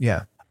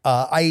 Yeah.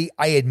 I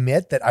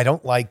admit that I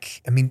don't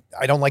like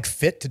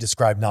fit to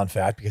describe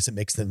non-fat because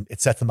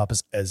it sets them up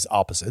as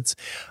opposites.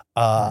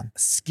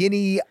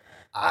 Skinny,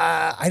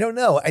 I don't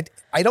know.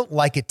 I don't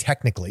like it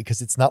technically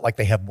because it's not like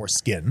they have more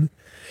skin.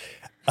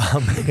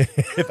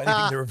 If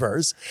anything, the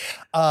reverse.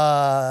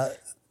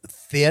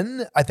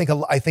 Thin, I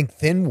think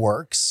thin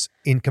works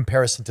in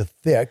comparison to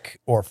thick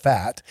or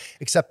fat,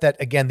 except that,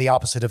 again, the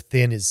opposite of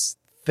thin is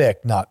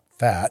thick, not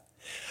fat.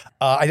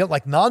 I don't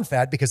like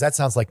non-fat because that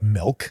sounds like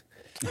milk.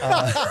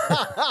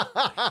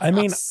 I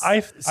mean,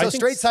 I think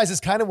straight size is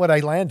kind of what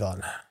I land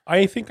on.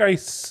 I think I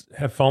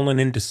have fallen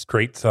into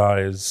straight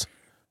size,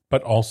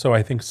 but also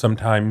I think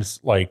sometimes,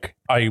 like,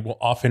 I will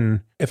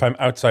often, if I'm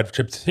outside of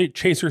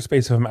chaser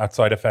space, if I'm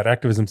outside of fat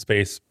activism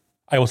space,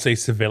 I will say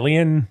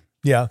civilian.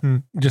 Yeah.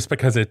 Just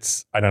because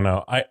it's, I don't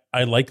know.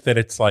 I like that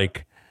it's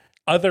like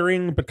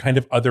othering, but kind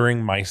of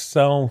othering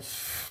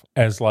myself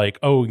as like,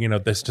 oh,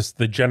 this just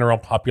the general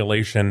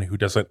population who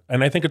doesn't.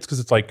 And I think it's because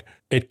it's like,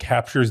 it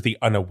captures the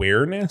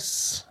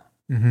unawareness.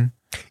 Mm-hmm.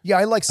 Yeah,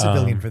 I like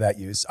civilian for that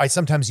use. I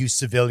sometimes use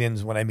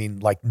civilians when I mean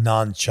like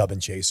non-chub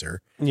and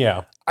chaser.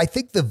 Yeah. I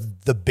think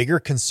the bigger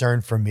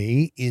concern for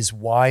me is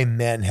why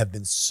men have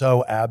been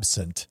so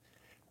absent.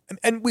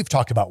 And we've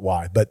talked about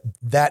why, but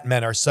that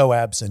men are so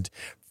absent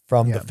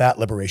from the fat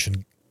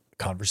liberation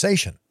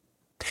conversation.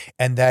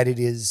 And that it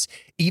is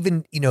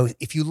even,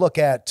 if you look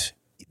at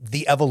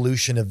the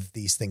evolution of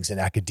these things in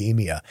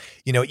academia,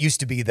 it used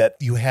to be that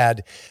you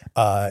had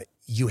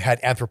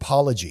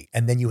anthropology,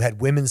 and then you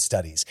had women's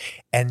studies,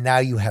 and now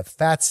you have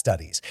fat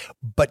studies.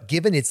 But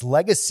given its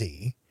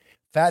legacy,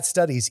 fat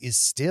studies is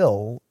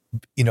still,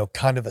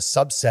 kind of a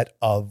subset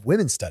of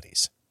women's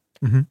studies.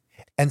 Mm-hmm.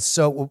 And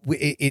so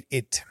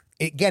it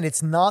again,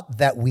 it's not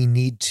that we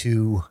need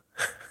to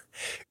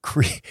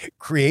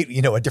create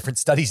a different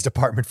studies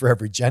department for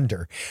every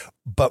gender,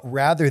 but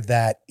rather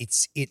that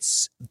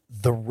it's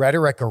the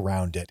rhetoric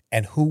around it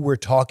and who we're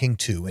talking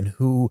to and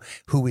who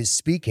is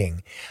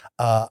speaking.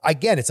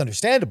 Again, it's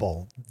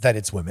understandable that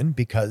it's women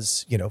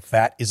because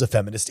fat is a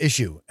feminist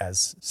issue,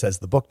 as says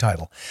the book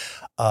title,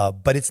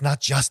 but it's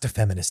not just a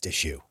feminist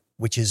issue,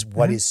 which is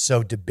what is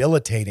so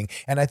debilitating,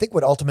 and I think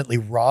what ultimately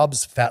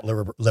robs fat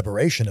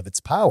liberation of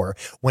its power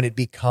when it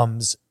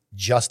becomes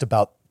just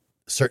about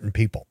certain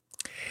people.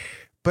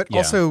 But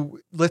also,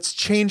 let's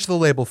change the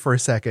label for a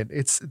second.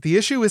 The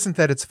issue isn't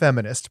that it's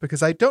feminist,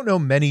 because I don't know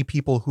many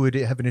people who would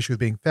have an issue with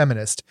being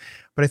feminist,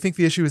 but I think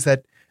the issue is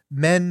that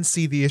men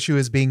see the issue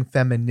as being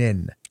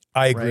feminine.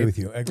 I agree right? with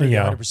you. I agree with you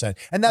 100%.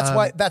 And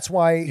that's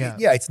why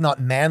it's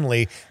not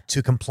manly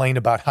to complain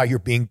about how you're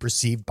being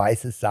perceived by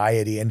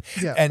society and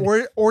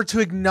or to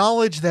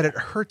acknowledge that it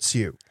hurts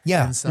you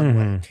in some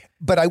way.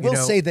 But I will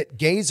say that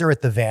gays are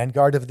at the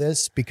vanguard of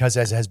this because,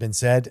 as has been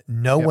said,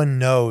 no one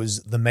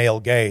knows the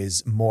male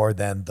gaze more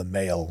than the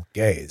male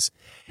gaze.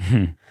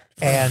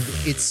 And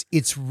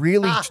it's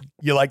really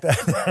you like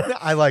that?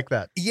 I like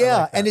that. Yeah,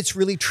 like that. and it's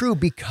really true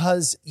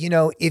because,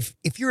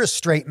 if you're a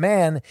straight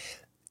man,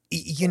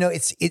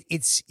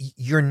 it's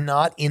you're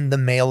not in the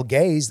male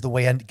gaze the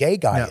way a gay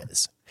guy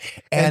is.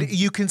 And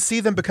you can see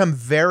them become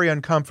very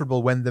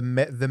uncomfortable when the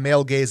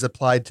male gaze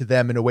applied to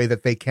them in a way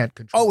that they can't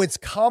control. Oh, it's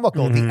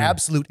comical. The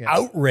absolute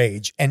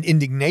outrage and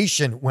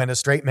indignation when a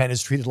straight man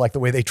is treated like the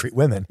way they treat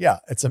women. Yeah,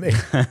 it's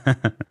amazing.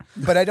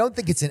 But I don't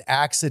think it's an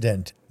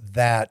accident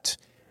that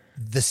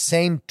the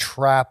same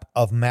trap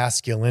of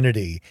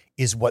masculinity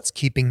is what's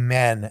keeping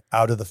men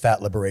out of the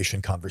fat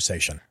liberation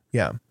conversation.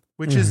 Yeah,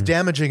 which is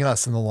damaging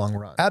us in the long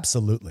run.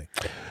 Absolutely.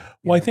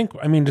 Well,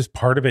 I mean, just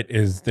part of it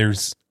is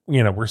there's,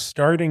 we're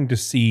starting to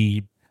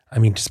see,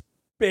 just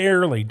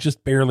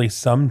barely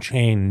some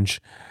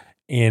change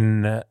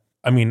in,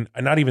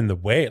 not even the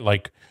way,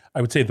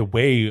 I would say the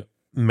way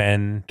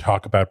men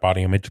talk about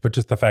body image, but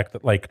just the fact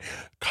that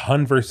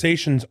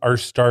conversations are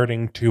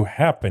starting to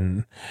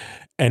happen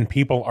and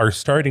people are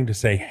starting to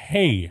say,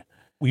 hey,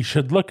 we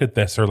should look at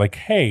this, or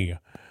hey,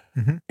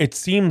 it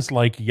seems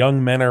like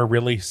young men are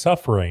really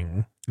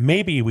suffering.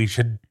 Maybe we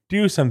should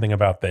do something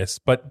about this.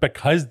 But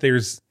because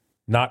there's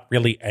not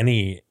really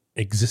any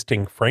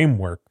existing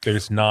framework,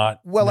 there's not.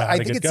 Well, I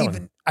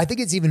think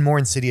it's even more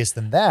insidious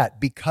than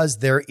that, because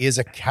there is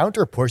a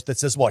counter push that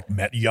says, well,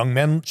 young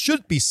men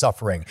should be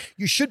suffering.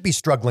 You should be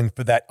struggling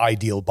for that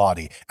ideal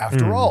body.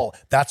 After all,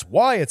 that's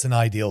why it's an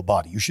ideal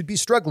body. You should be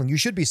struggling. You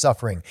should be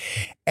suffering.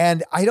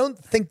 And I don't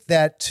think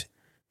that.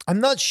 I'm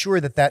not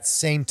sure that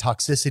same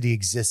toxicity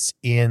exists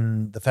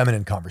in the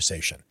feminine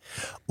conversation.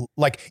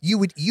 You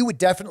would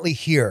definitely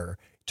hear,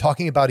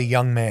 talking about a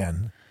young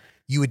man,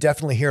 you would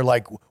definitely hear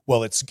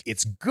well,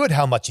 it's good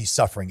how much he's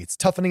suffering. It's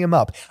toughening him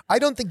up. I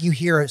don't think you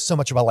hear so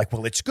much about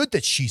well, it's good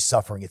that she's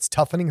suffering. It's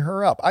toughening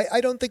her up. I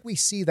don't think we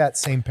see that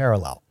same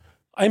parallel.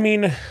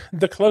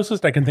 The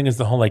closest I can think is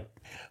the whole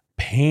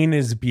pain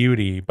is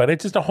beauty, but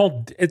it's just a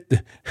whole.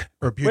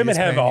 Women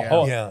have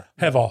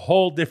have a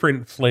whole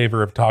different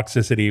flavor of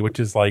toxicity, which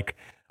is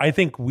I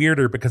think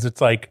weirder because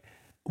it's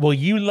well,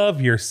 you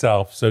love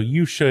yourself, so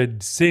you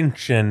should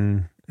cinch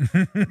and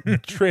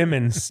trim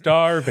and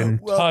starve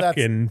and tuck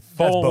and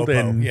fold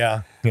and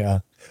yeah.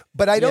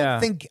 But I don't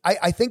think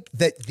I think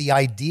that the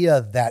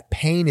idea that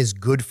pain is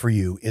good for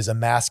you is a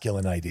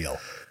masculine ideal.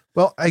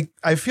 Well,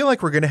 I feel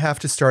like we're going to have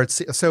to start.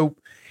 So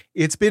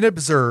it's been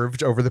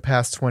observed over the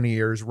past 20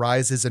 years,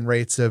 rises in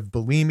rates of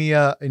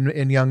bulimia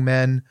in young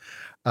men.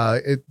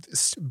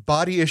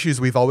 Body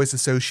issues we've always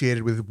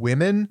associated with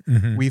women,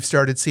 we've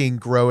started seeing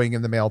growing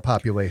in the male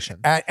population.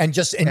 And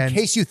just in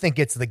case you think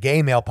it's the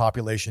gay male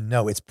population,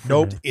 no, it's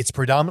it's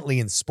predominantly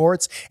in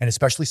sports, and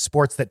especially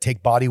sports that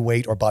take body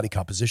weight or body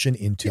composition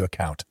into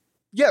account.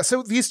 Yeah,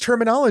 so these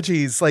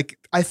terminologies,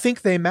 I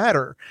think they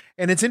matter.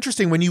 And it's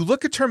interesting, when you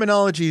look at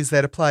terminologies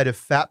that apply to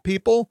fat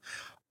people,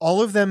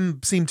 all of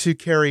them seem to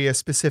carry a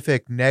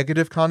specific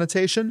negative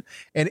connotation.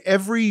 And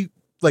every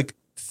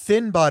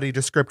thin body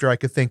descriptor I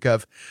could think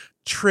of,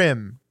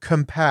 trim,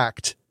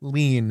 compact,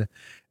 lean,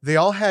 they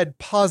all had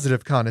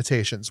positive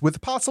connotations, with the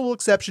possible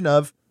exception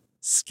of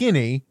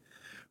skinny,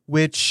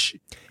 which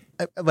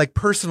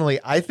personally,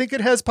 I think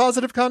it has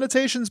positive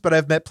connotations, but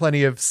I've met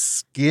plenty of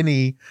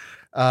skinny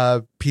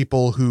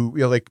people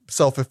who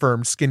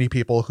self-affirmed skinny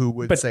people who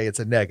would say it's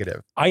a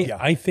negative.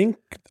 I think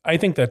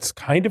that's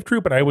kind of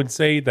true, but I would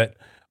say that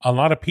a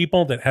lot of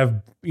people that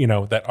have,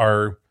 that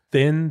are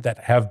thin,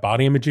 that have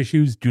body image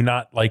issues, do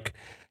not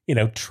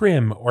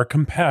trim or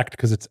compact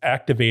because it's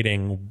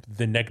activating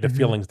the negative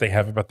feelings they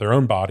have about their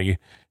own body,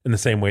 in the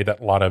same way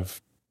that a lot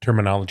of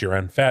terminology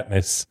around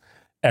fatness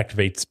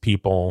activates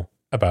people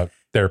about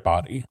their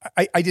body.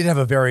 I did have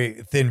a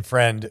very thin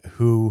friend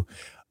who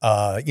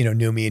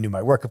knew me and knew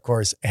my work, of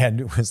course,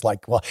 and was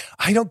well,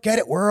 I don't get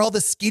it. Where are all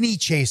the skinny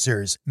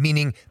chasers?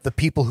 Meaning the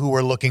people who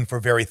were looking for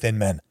very thin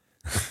men.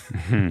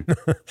 You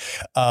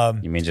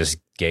mean just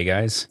gay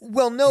guys?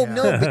 Well, no,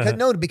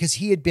 because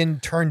he had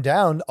been turned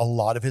down a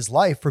lot of his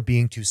life for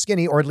being too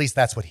skinny, or at least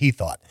that's what he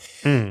thought.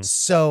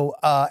 So,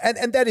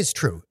 and that is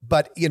true,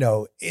 but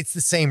it's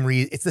the same.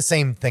 It's the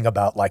same thing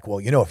about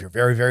if you're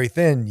very, very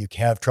thin, you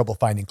can have trouble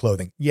finding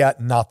clothing. Yeah,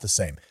 not the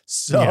same.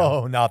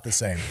 So not the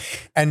same.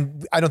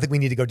 And I don't think we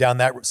need to go down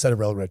that set of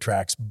railroad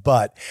tracks,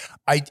 but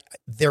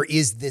there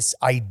is this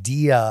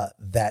idea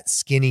that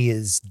skinny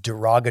is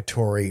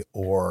derogatory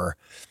or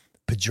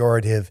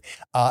pejorative,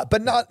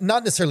 but not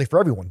necessarily for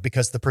everyone,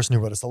 because the person who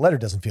wrote us the letter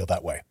doesn't feel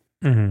that way.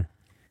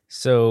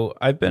 So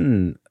I've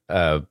been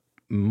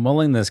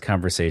mulling this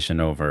conversation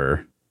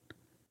over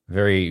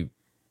very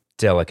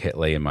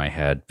delicately in my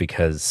head,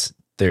 because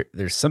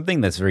there's something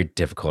that's very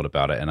difficult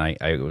about it, and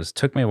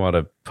took me a while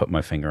to put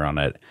my finger on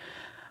it.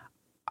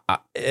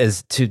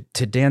 As to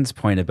Dan's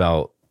point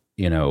about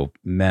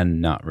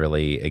men not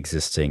really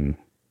existing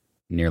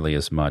nearly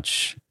as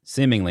much,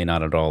 seemingly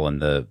not at all in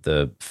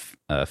the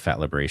fat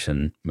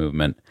liberation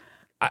movement.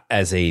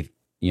 As a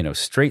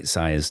straight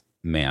sized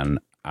man,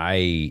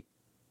 I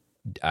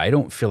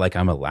don't feel like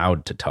I'm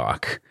allowed to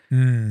talk,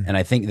 and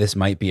I think this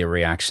might be a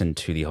reaction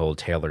to the whole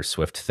Taylor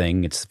Swift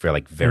thing. It's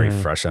very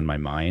fresh on my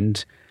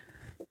mind,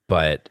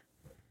 but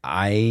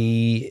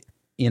I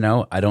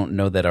don't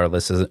know that our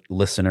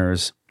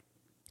listeners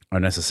are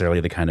necessarily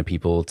the kind of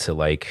people to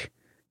like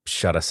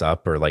shut us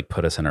up or like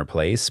put us in our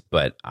place,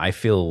 but I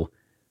feel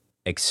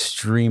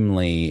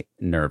extremely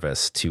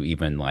nervous to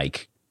even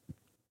like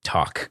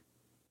talk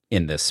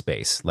in this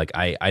space. Like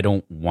I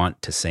don't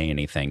want to say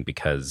anything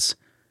because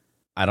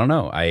I don't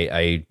know.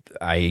 I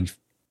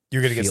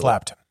You're going to get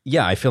slapped.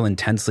 Yeah, I feel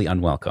intensely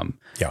unwelcome.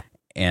 Yeah.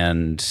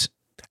 And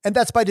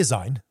that's by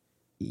design.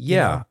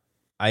 Yeah.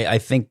 I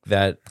think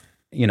that,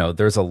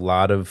 there's a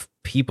lot of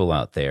people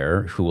out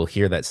there who will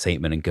hear that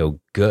statement and go,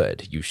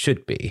 good, you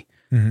should be.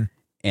 Mm-hmm.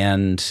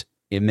 And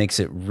it makes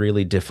it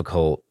really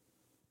difficult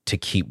to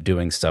keep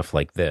doing stuff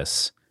like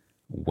this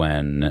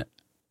when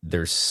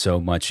there's so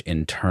much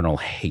internal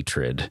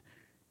hatred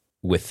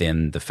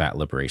within the fat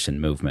liberation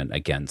movement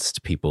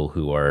against people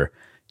who are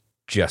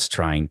just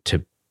trying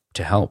to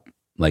help,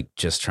 like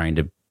just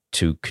trying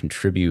to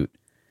contribute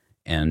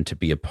and to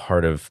be a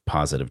part of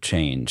positive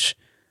change.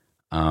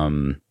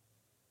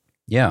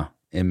 Yeah,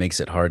 it makes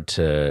it hard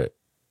to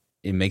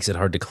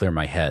clear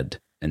my head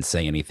and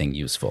say anything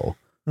useful.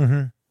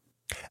 Mm-hmm.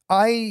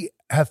 I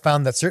have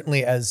found that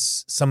certainly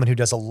as someone who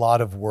does a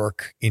lot of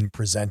work in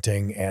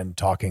presenting and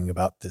talking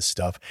about this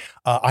stuff,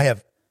 I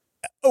have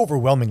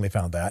overwhelmingly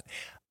found that.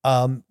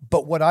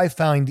 But what I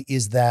find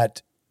is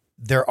that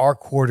there are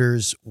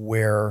quarters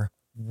where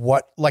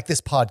like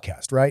this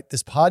podcast, right?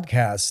 This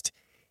podcast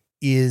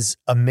is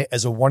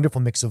a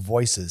wonderful mix of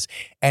voices,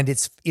 and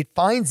it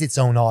finds its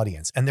own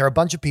audience. And there are a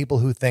bunch of people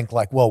who think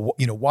like, well,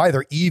 why are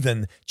there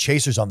even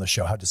chasers on the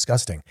show? How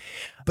disgusting.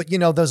 But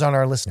those aren't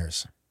our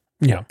listeners.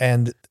 Yeah.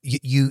 And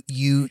you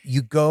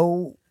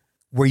go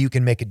where you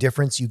can make a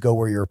difference. You go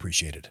where you're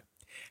appreciated.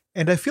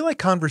 And I feel like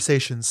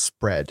conversations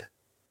spread,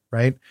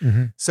 right?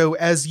 Mm-hmm. So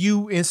as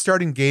you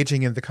start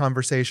engaging in the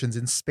conversations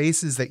in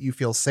spaces that you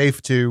feel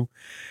safe to,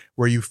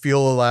 where you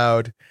feel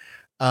allowed,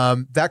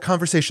 that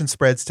conversation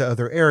spreads to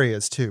other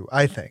areas too,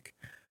 I think.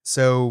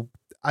 So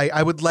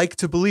I would like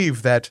to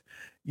believe that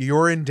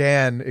you're and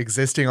Dan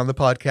existing on the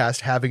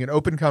podcast, having an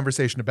open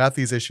conversation about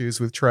these issues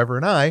with Trevor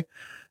and I,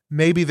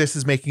 maybe this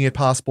is making it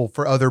possible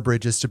for other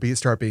bridges to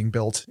start being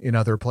built in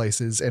other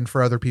places and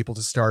for other people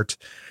to start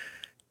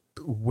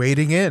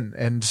wading in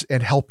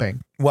and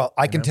helping. Well,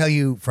 I can tell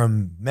you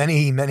from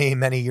many, many,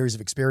 many years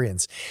of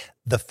experience,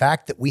 the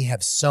fact that we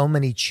have so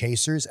many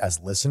chasers as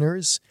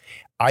listeners,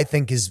 I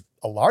think is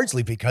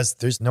largely because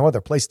there's no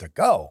other place to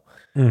go.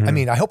 Mm-hmm. I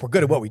mean, I hope we're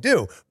good at what we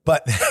do,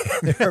 but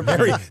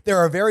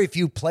there are very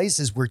few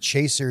places where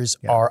chasers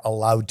are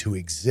allowed to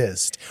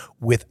exist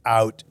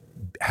without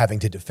having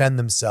to defend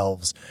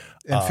themselves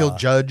and feel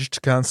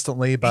judged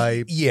constantly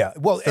by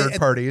third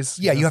parties.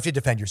 Yeah, you have to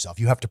defend yourself.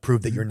 You have to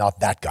prove that you're not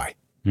that guy.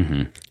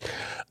 Mm-hmm.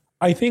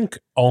 I think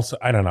also,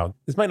 I don't know,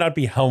 this might not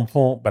be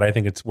helpful, but I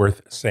think it's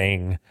worth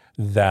saying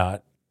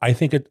that I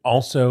think it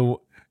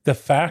also, the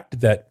fact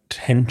that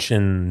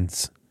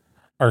tensions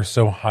are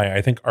so high,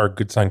 I think are a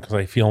good sign, because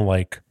I feel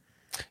like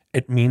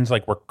it means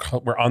like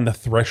we're on the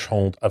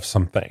threshold of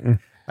something.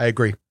 I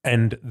agree.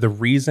 And the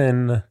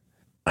reason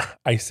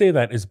I say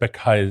that is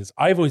because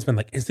I've always been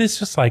like, is this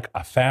just like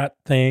a fat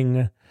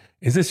thing?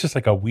 Is this just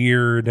like a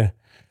weird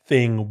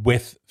thing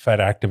with fat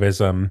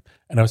activism?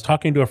 And I was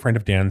talking to a friend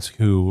of Dan's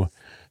who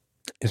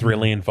is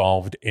really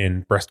involved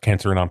in breast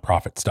cancer and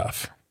nonprofit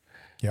stuff.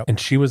 Yep. And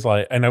she was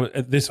like, and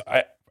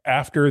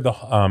after the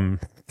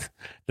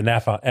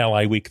NAFA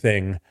Ally Week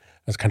thing, I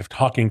was kind of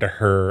talking to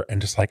her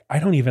and just like, I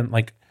don't even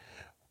like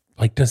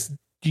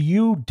do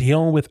you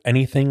deal with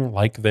anything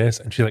like this?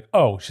 And she's like,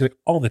 all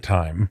the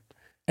time.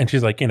 And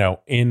she's like, in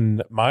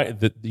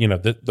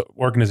the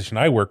organization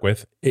I work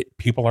with,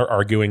 people are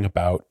arguing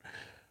about,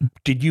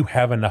 did you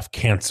have enough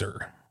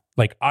cancer?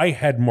 Like I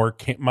had more,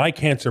 my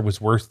cancer was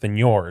worse than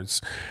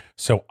yours.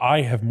 So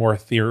I have more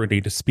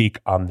authority to speak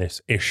on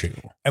this issue.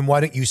 And why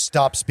don't you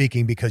stop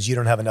speaking because you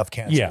don't have enough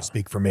cancer to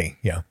speak for me?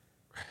 Yeah.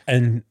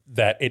 And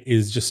that it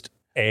is just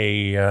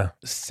a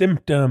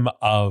symptom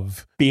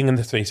of being in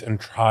the space and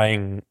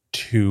trying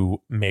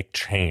to make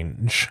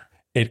change.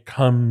 It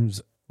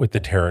comes with the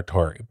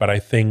territory. But I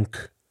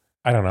think,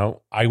 I don't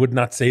know, I would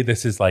not say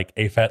this is like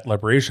a fat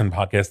liberation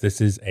podcast. This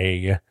is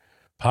a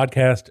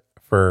podcast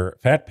for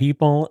fat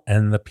people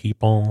and the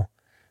people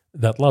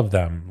that love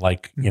them,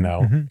 like,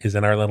 is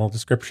in our little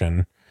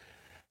description.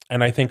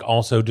 And I think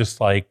also just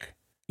like,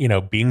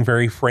 being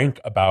very frank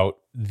about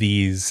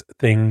these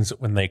things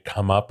when they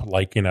come up,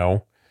 like,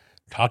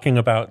 talking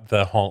about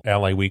the whole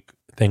Ally Week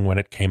thing when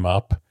it came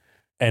up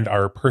and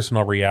our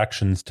personal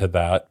reactions to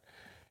that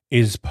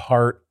is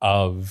part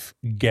of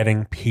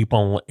getting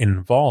people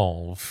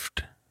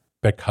involved,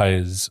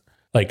 because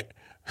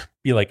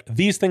be like,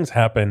 these things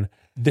happen.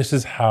 this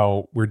is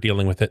how we're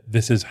dealing with it.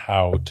 This is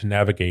how to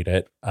navigate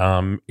it,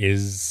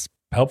 is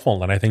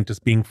helpful. And I think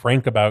just being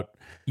frank about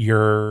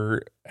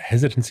your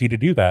hesitancy to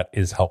do that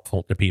is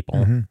helpful to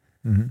people.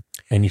 And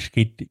you should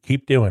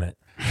keep doing it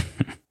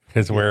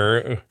because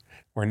all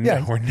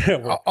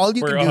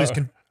you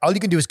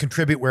can do is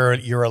contribute where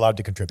you're allowed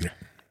to contribute.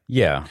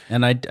 Yeah.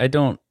 And I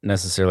don't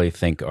necessarily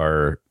think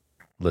our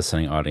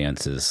listening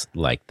audience is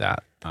like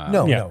that.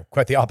 No,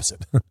 quite the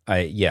opposite.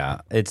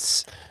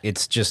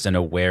 It's just an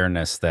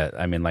awareness that,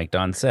 I mean, like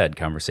Don said,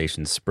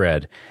 conversations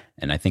spread.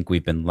 And I think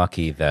we've been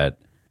lucky that,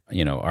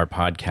 our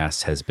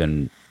podcast has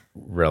been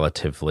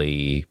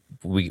relatively,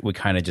 we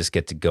kind of just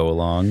get to go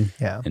along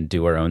and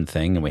do our own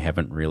thing. And we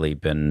haven't really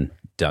been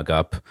dug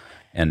up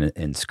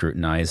and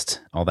scrutinized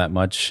all that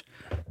much.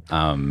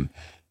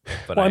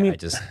 But I mean, I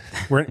just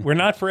we're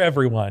not for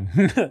everyone.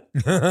 I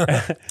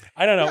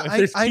don't know.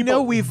 Yeah, I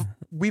know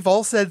we've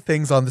all said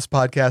things on this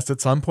podcast at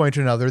some point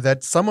or another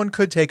that someone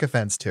could take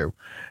offense to.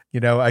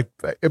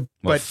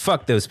 But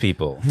fuck those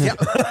people. Yeah,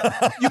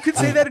 you could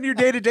say that in your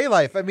day-to-day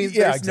life. I mean,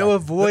 there's no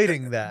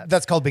avoiding that.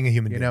 That's called being a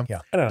human being.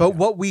 Yeah. But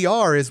what we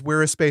are is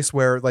we're a space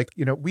where,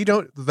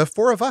 the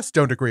four of us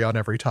don't agree on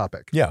every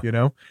topic. Yeah.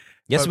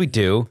 Yes, we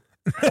do.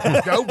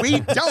 No, we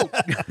don't.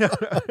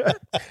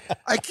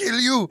 I kill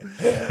you.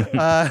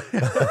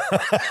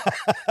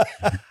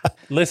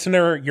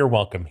 Listener, you're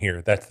welcome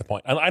here. That's the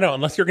point. I know,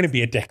 unless you're going to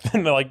be a dick,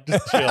 then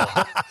just chill.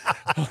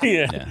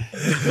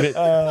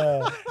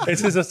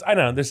 This is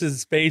this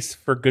is space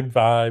for good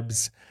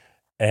vibes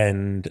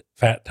and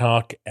fat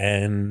talk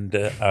and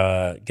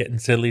getting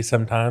silly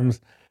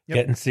sometimes,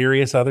 getting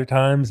serious other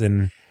times,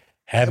 and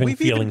having we've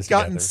feelings even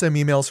gotten together. some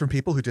emails from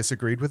people who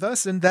disagreed with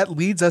us, and that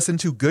leads us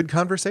into good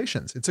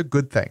conversations. It's a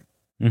good thing.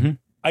 Mm-hmm.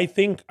 I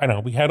think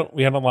we had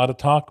a lot of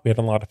talk. We had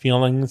a lot of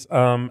feelings.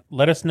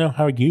 Let us know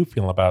how you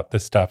feel about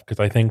this stuff, because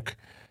I think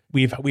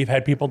we've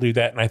had people do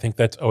that, and I think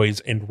that's always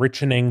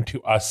enriching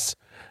to us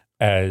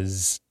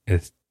as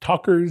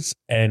talkers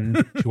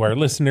and to our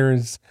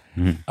listeners.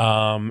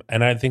 Mm-hmm.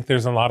 And I think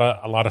there's a lot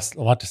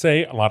to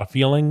say, a lot of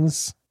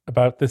feelings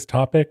about this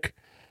topic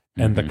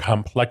and the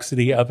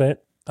complexity of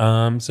it.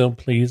 So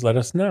please let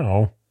us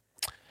know.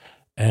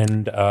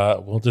 And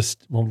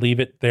we'll leave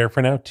it there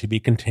for now, to be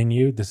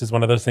continued. This is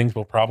one of those things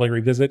we'll probably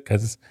revisit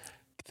because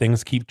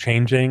things keep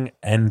changing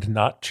and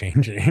not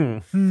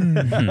changing.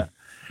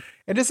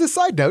 And as a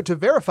side note, to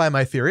verify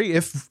my theory,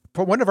 if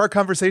one of our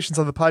conversations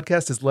on the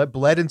podcast has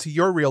bled into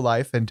your real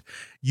life and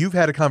you've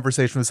had a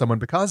conversation with someone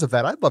because of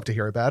that, I'd love to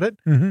hear about it.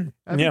 I'm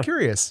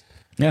curious.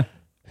 Yeah.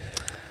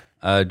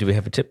 Do we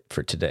have a tip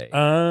for today? I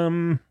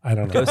don't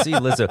know. Go see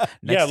Lizzo.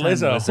 Next time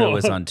Lizzo. Lizzo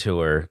is on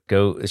tour.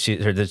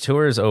 The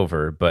tour is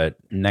over, but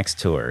next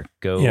tour,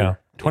 go. Yeah,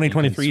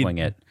 2023. Swing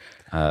it.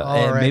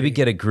 And maybe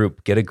get a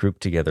group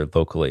together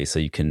locally so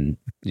you can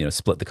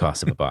split the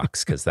cost of a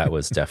box, because that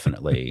was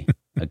definitely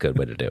a good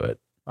way to do it.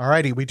 All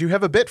righty, we do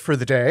have a bit for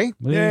the day.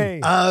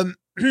 Yay.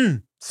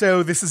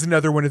 So this is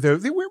another one of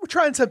those. We're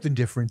trying something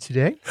different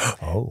today.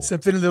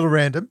 Something a little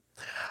random.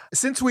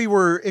 Since we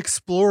were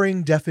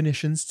exploring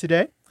definitions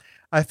today,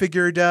 I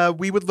figured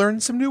we would learn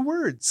some new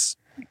words.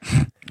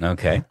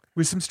 Okay.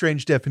 With some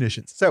strange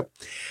definitions. So,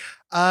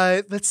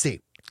 let's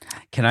see.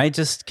 Can I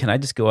just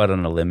go out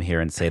on a limb here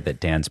and say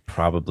that Dan's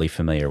probably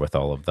familiar with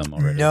all of them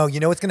already? No, you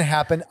know what's going to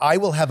happen? I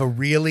will have a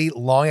really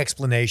long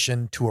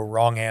explanation to a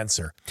wrong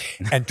answer,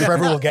 and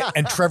Trevor will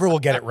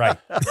get it right.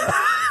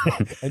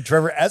 And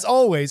Trevor, as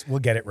always, will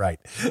get it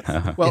right.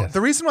 Well, the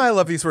reason why I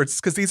love these words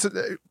is because these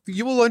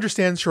you will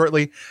understand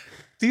shortly.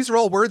 These are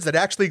all words that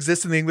actually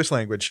exist in the English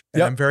language,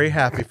 and I'm very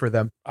happy for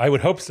them. I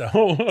would hope so.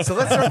 So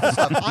let's start this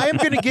off. I am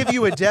going to give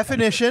you a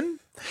definition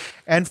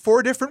and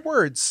 4 different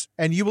words,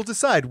 and you will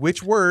decide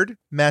which word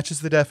matches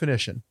the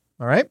definition.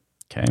 All right?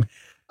 Okay.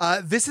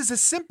 This is a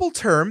simple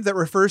term that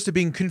refers to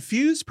being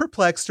confused,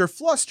 perplexed, or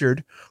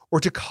flustered,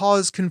 or to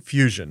cause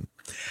confusion.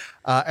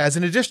 As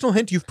an additional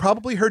hint, you've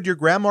probably heard your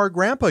grandma or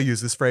grandpa use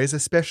this phrase,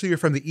 especially if you're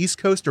from the East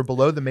Coast or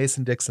below the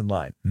Mason-Dixon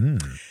line.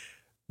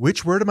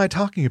 Which word am I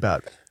talking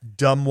about?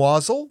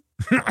 Dumbwazzle,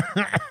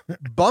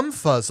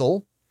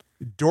 bumfuzzle,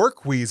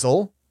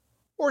 dorkweasel,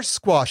 or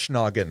squash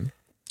noggin?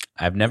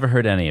 I've never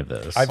heard any of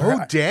those.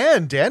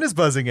 Dan is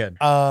buzzing in.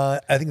 I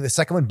think the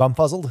second one,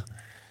 bumfuzzled.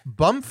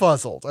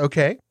 Bumfuzzled.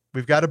 Okay.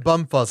 We've got a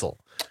bumfuzzle.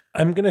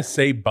 I'm going to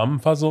say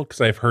bumfuzzle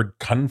because I've heard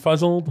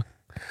cunfuzzled.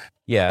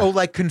 Yeah. Oh,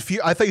 like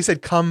confused. I thought you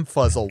said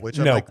cumfuzzle, which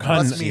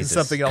must mean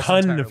something else.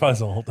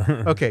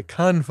 Cunfuzzled. Okay,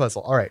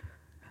 cunfuzzle. All right.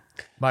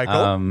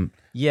 Michael?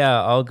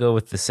 Yeah, I'll go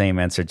with the same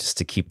answer just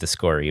to keep the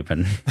score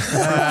even.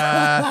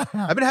 I'm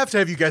going to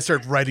have you guys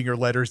start writing your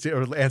letters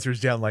or answers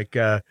down like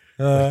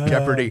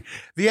Jeopardy.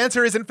 The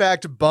answer is, in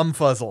fact,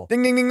 bumfuzzle.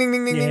 Ding, ding, ding, ding,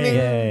 ding, ding, ding, ding.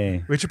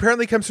 Yay. Which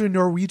apparently comes from a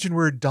Norwegian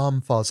word,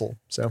 domfuzzle.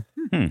 So,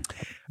 All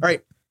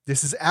right.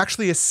 This is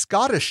actually a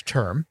Scottish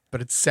term,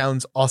 but it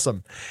sounds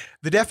awesome.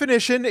 The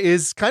definition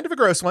is kind of a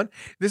gross one.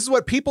 This is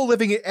what people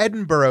living in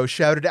Edinburgh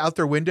shouted out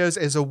their windows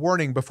as a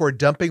warning before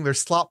dumping their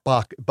slop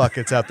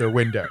buckets out their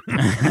window.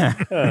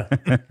 All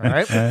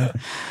right.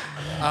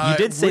 You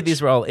did say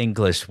these were all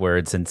English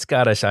words. In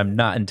Scottish, I'm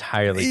not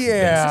entirely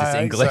convinced it's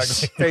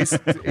English.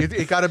 Exactly.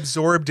 It got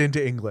absorbed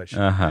into English.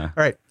 Uh-huh. All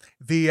right.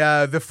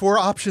 The four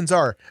options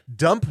are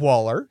dump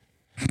waller,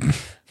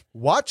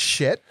 watch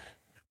shit,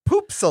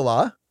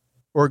 poopsala,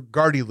 or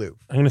Gardyloo.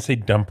 I'm going to say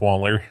dump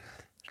waller.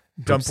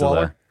 Dump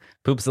waller.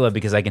 Poopsala,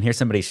 because I can hear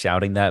somebody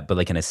shouting that, but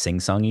like in a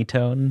sing-songy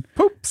tone.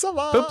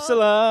 Poopsala.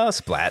 Poopsala,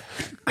 splat.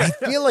 I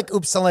feel like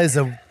Uppsala is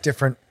a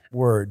different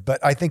word, but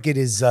I think it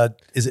is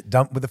it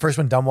dump with the first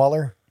one,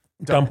 Dumbwaller?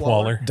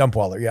 Dumpwaller.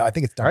 Dumpwaller. Yeah, I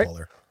think it's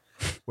Dumpwaller.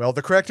 Well,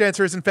 the correct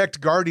answer is in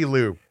fact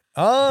Gardyloo.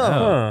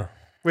 Huh.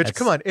 Which,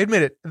 come on,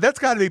 admit it. That's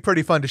got to be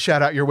pretty fun to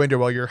shout out your window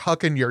while you're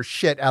hucking your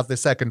shit out the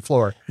second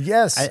floor.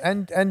 Yes,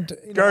 and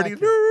you know,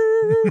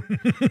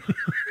 Gardyloo.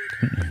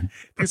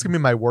 This gonna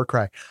be my war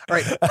cry. All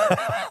right.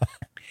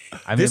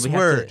 I mean, This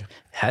word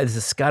has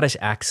a Scottish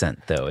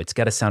accent, though. It's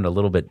got to sound a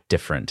little bit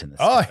different in the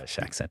Scottish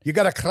accent. you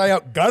got to cry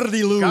out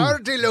Gardyloo.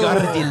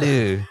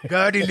 Gardyloo.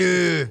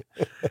 Gardyloo.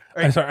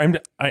 I'm sorry.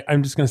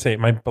 I'm just going to say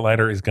my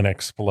bladder is going to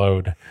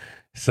explode.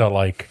 So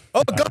like,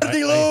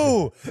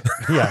 Gardyloo.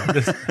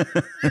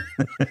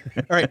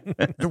 All right.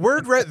 The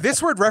word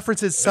this word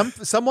references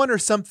someone or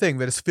something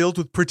that is filled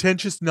with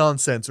pretentious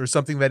nonsense or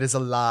something that is a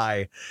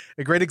lie.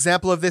 A great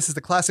example of this is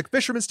the classic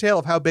fisherman's tale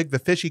of how big the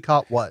fish he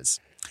caught was.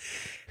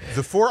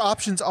 The four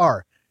options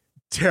are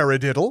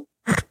taradiddle,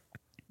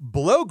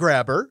 blow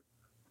grabber,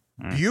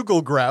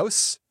 bugle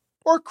grouse,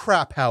 or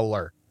crap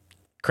howler.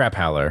 Crap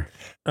howler.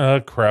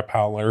 crap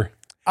howler.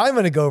 I'm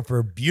going to go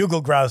for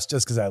bugle grouse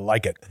just because I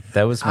like it.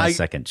 That was my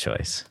second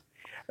choice.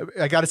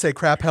 I got to say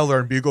crap howler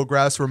and bugle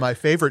grouse were my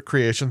favorite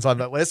creations on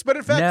that list, but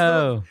in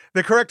fact,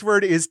 the correct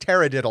word is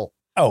taradiddle.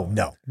 Oh,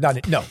 no.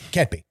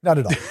 Can't be. Not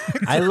at all.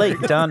 I like,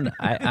 Don,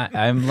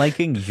 I'm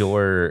liking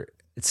your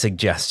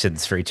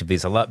suggestions for each of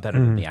these a lot better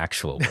than the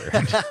actual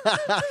word.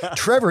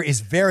 Trevor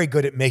is very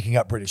good at making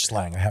up British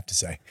slang, I have to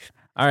say.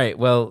 All right.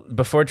 Well,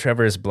 before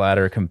Trevor's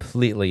bladder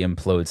completely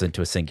implodes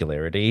into a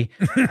singularity,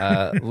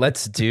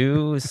 let's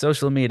do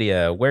social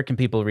media. Where can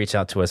people reach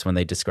out to us when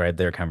they describe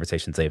their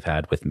conversations they've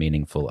had with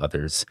meaningful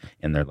others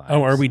in their lives?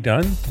 Oh, are we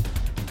done?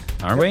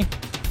 Are we?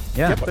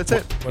 Yeah. Yep, that's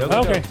it.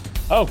 Okay.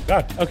 Oh,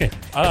 God. Okay.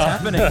 What's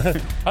happening?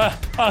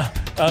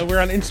 We're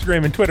on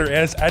Instagram and Twitter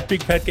as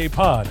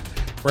 @BigFatGayPod.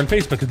 We're on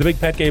Facebook at the Big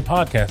Fat Gay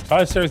Podcast.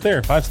 5 stars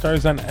there. 5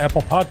 stars on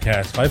Apple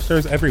Podcasts. 5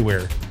 stars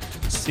everywhere.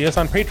 See us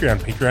on Patreon,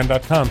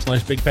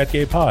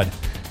 patreon.com/BigFatGayPod.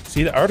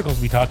 See the articles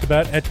we talked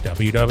about at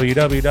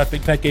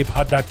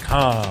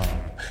www.bigfatgaypod.com.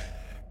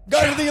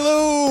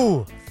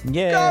 Gardyloo!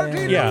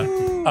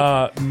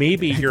 Yeah.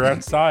 Maybe you're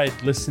outside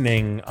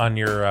listening on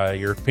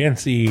your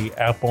fancy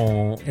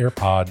Apple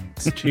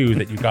AirPods 2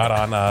 that you got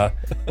on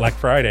Black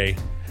Friday,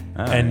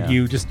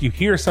 you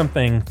hear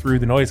something through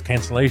the noise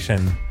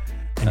cancellation.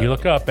 And you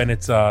look up, and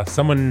it's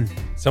someone's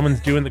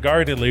doing the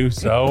Gardyloo.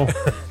 So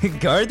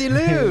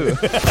Gardyloo.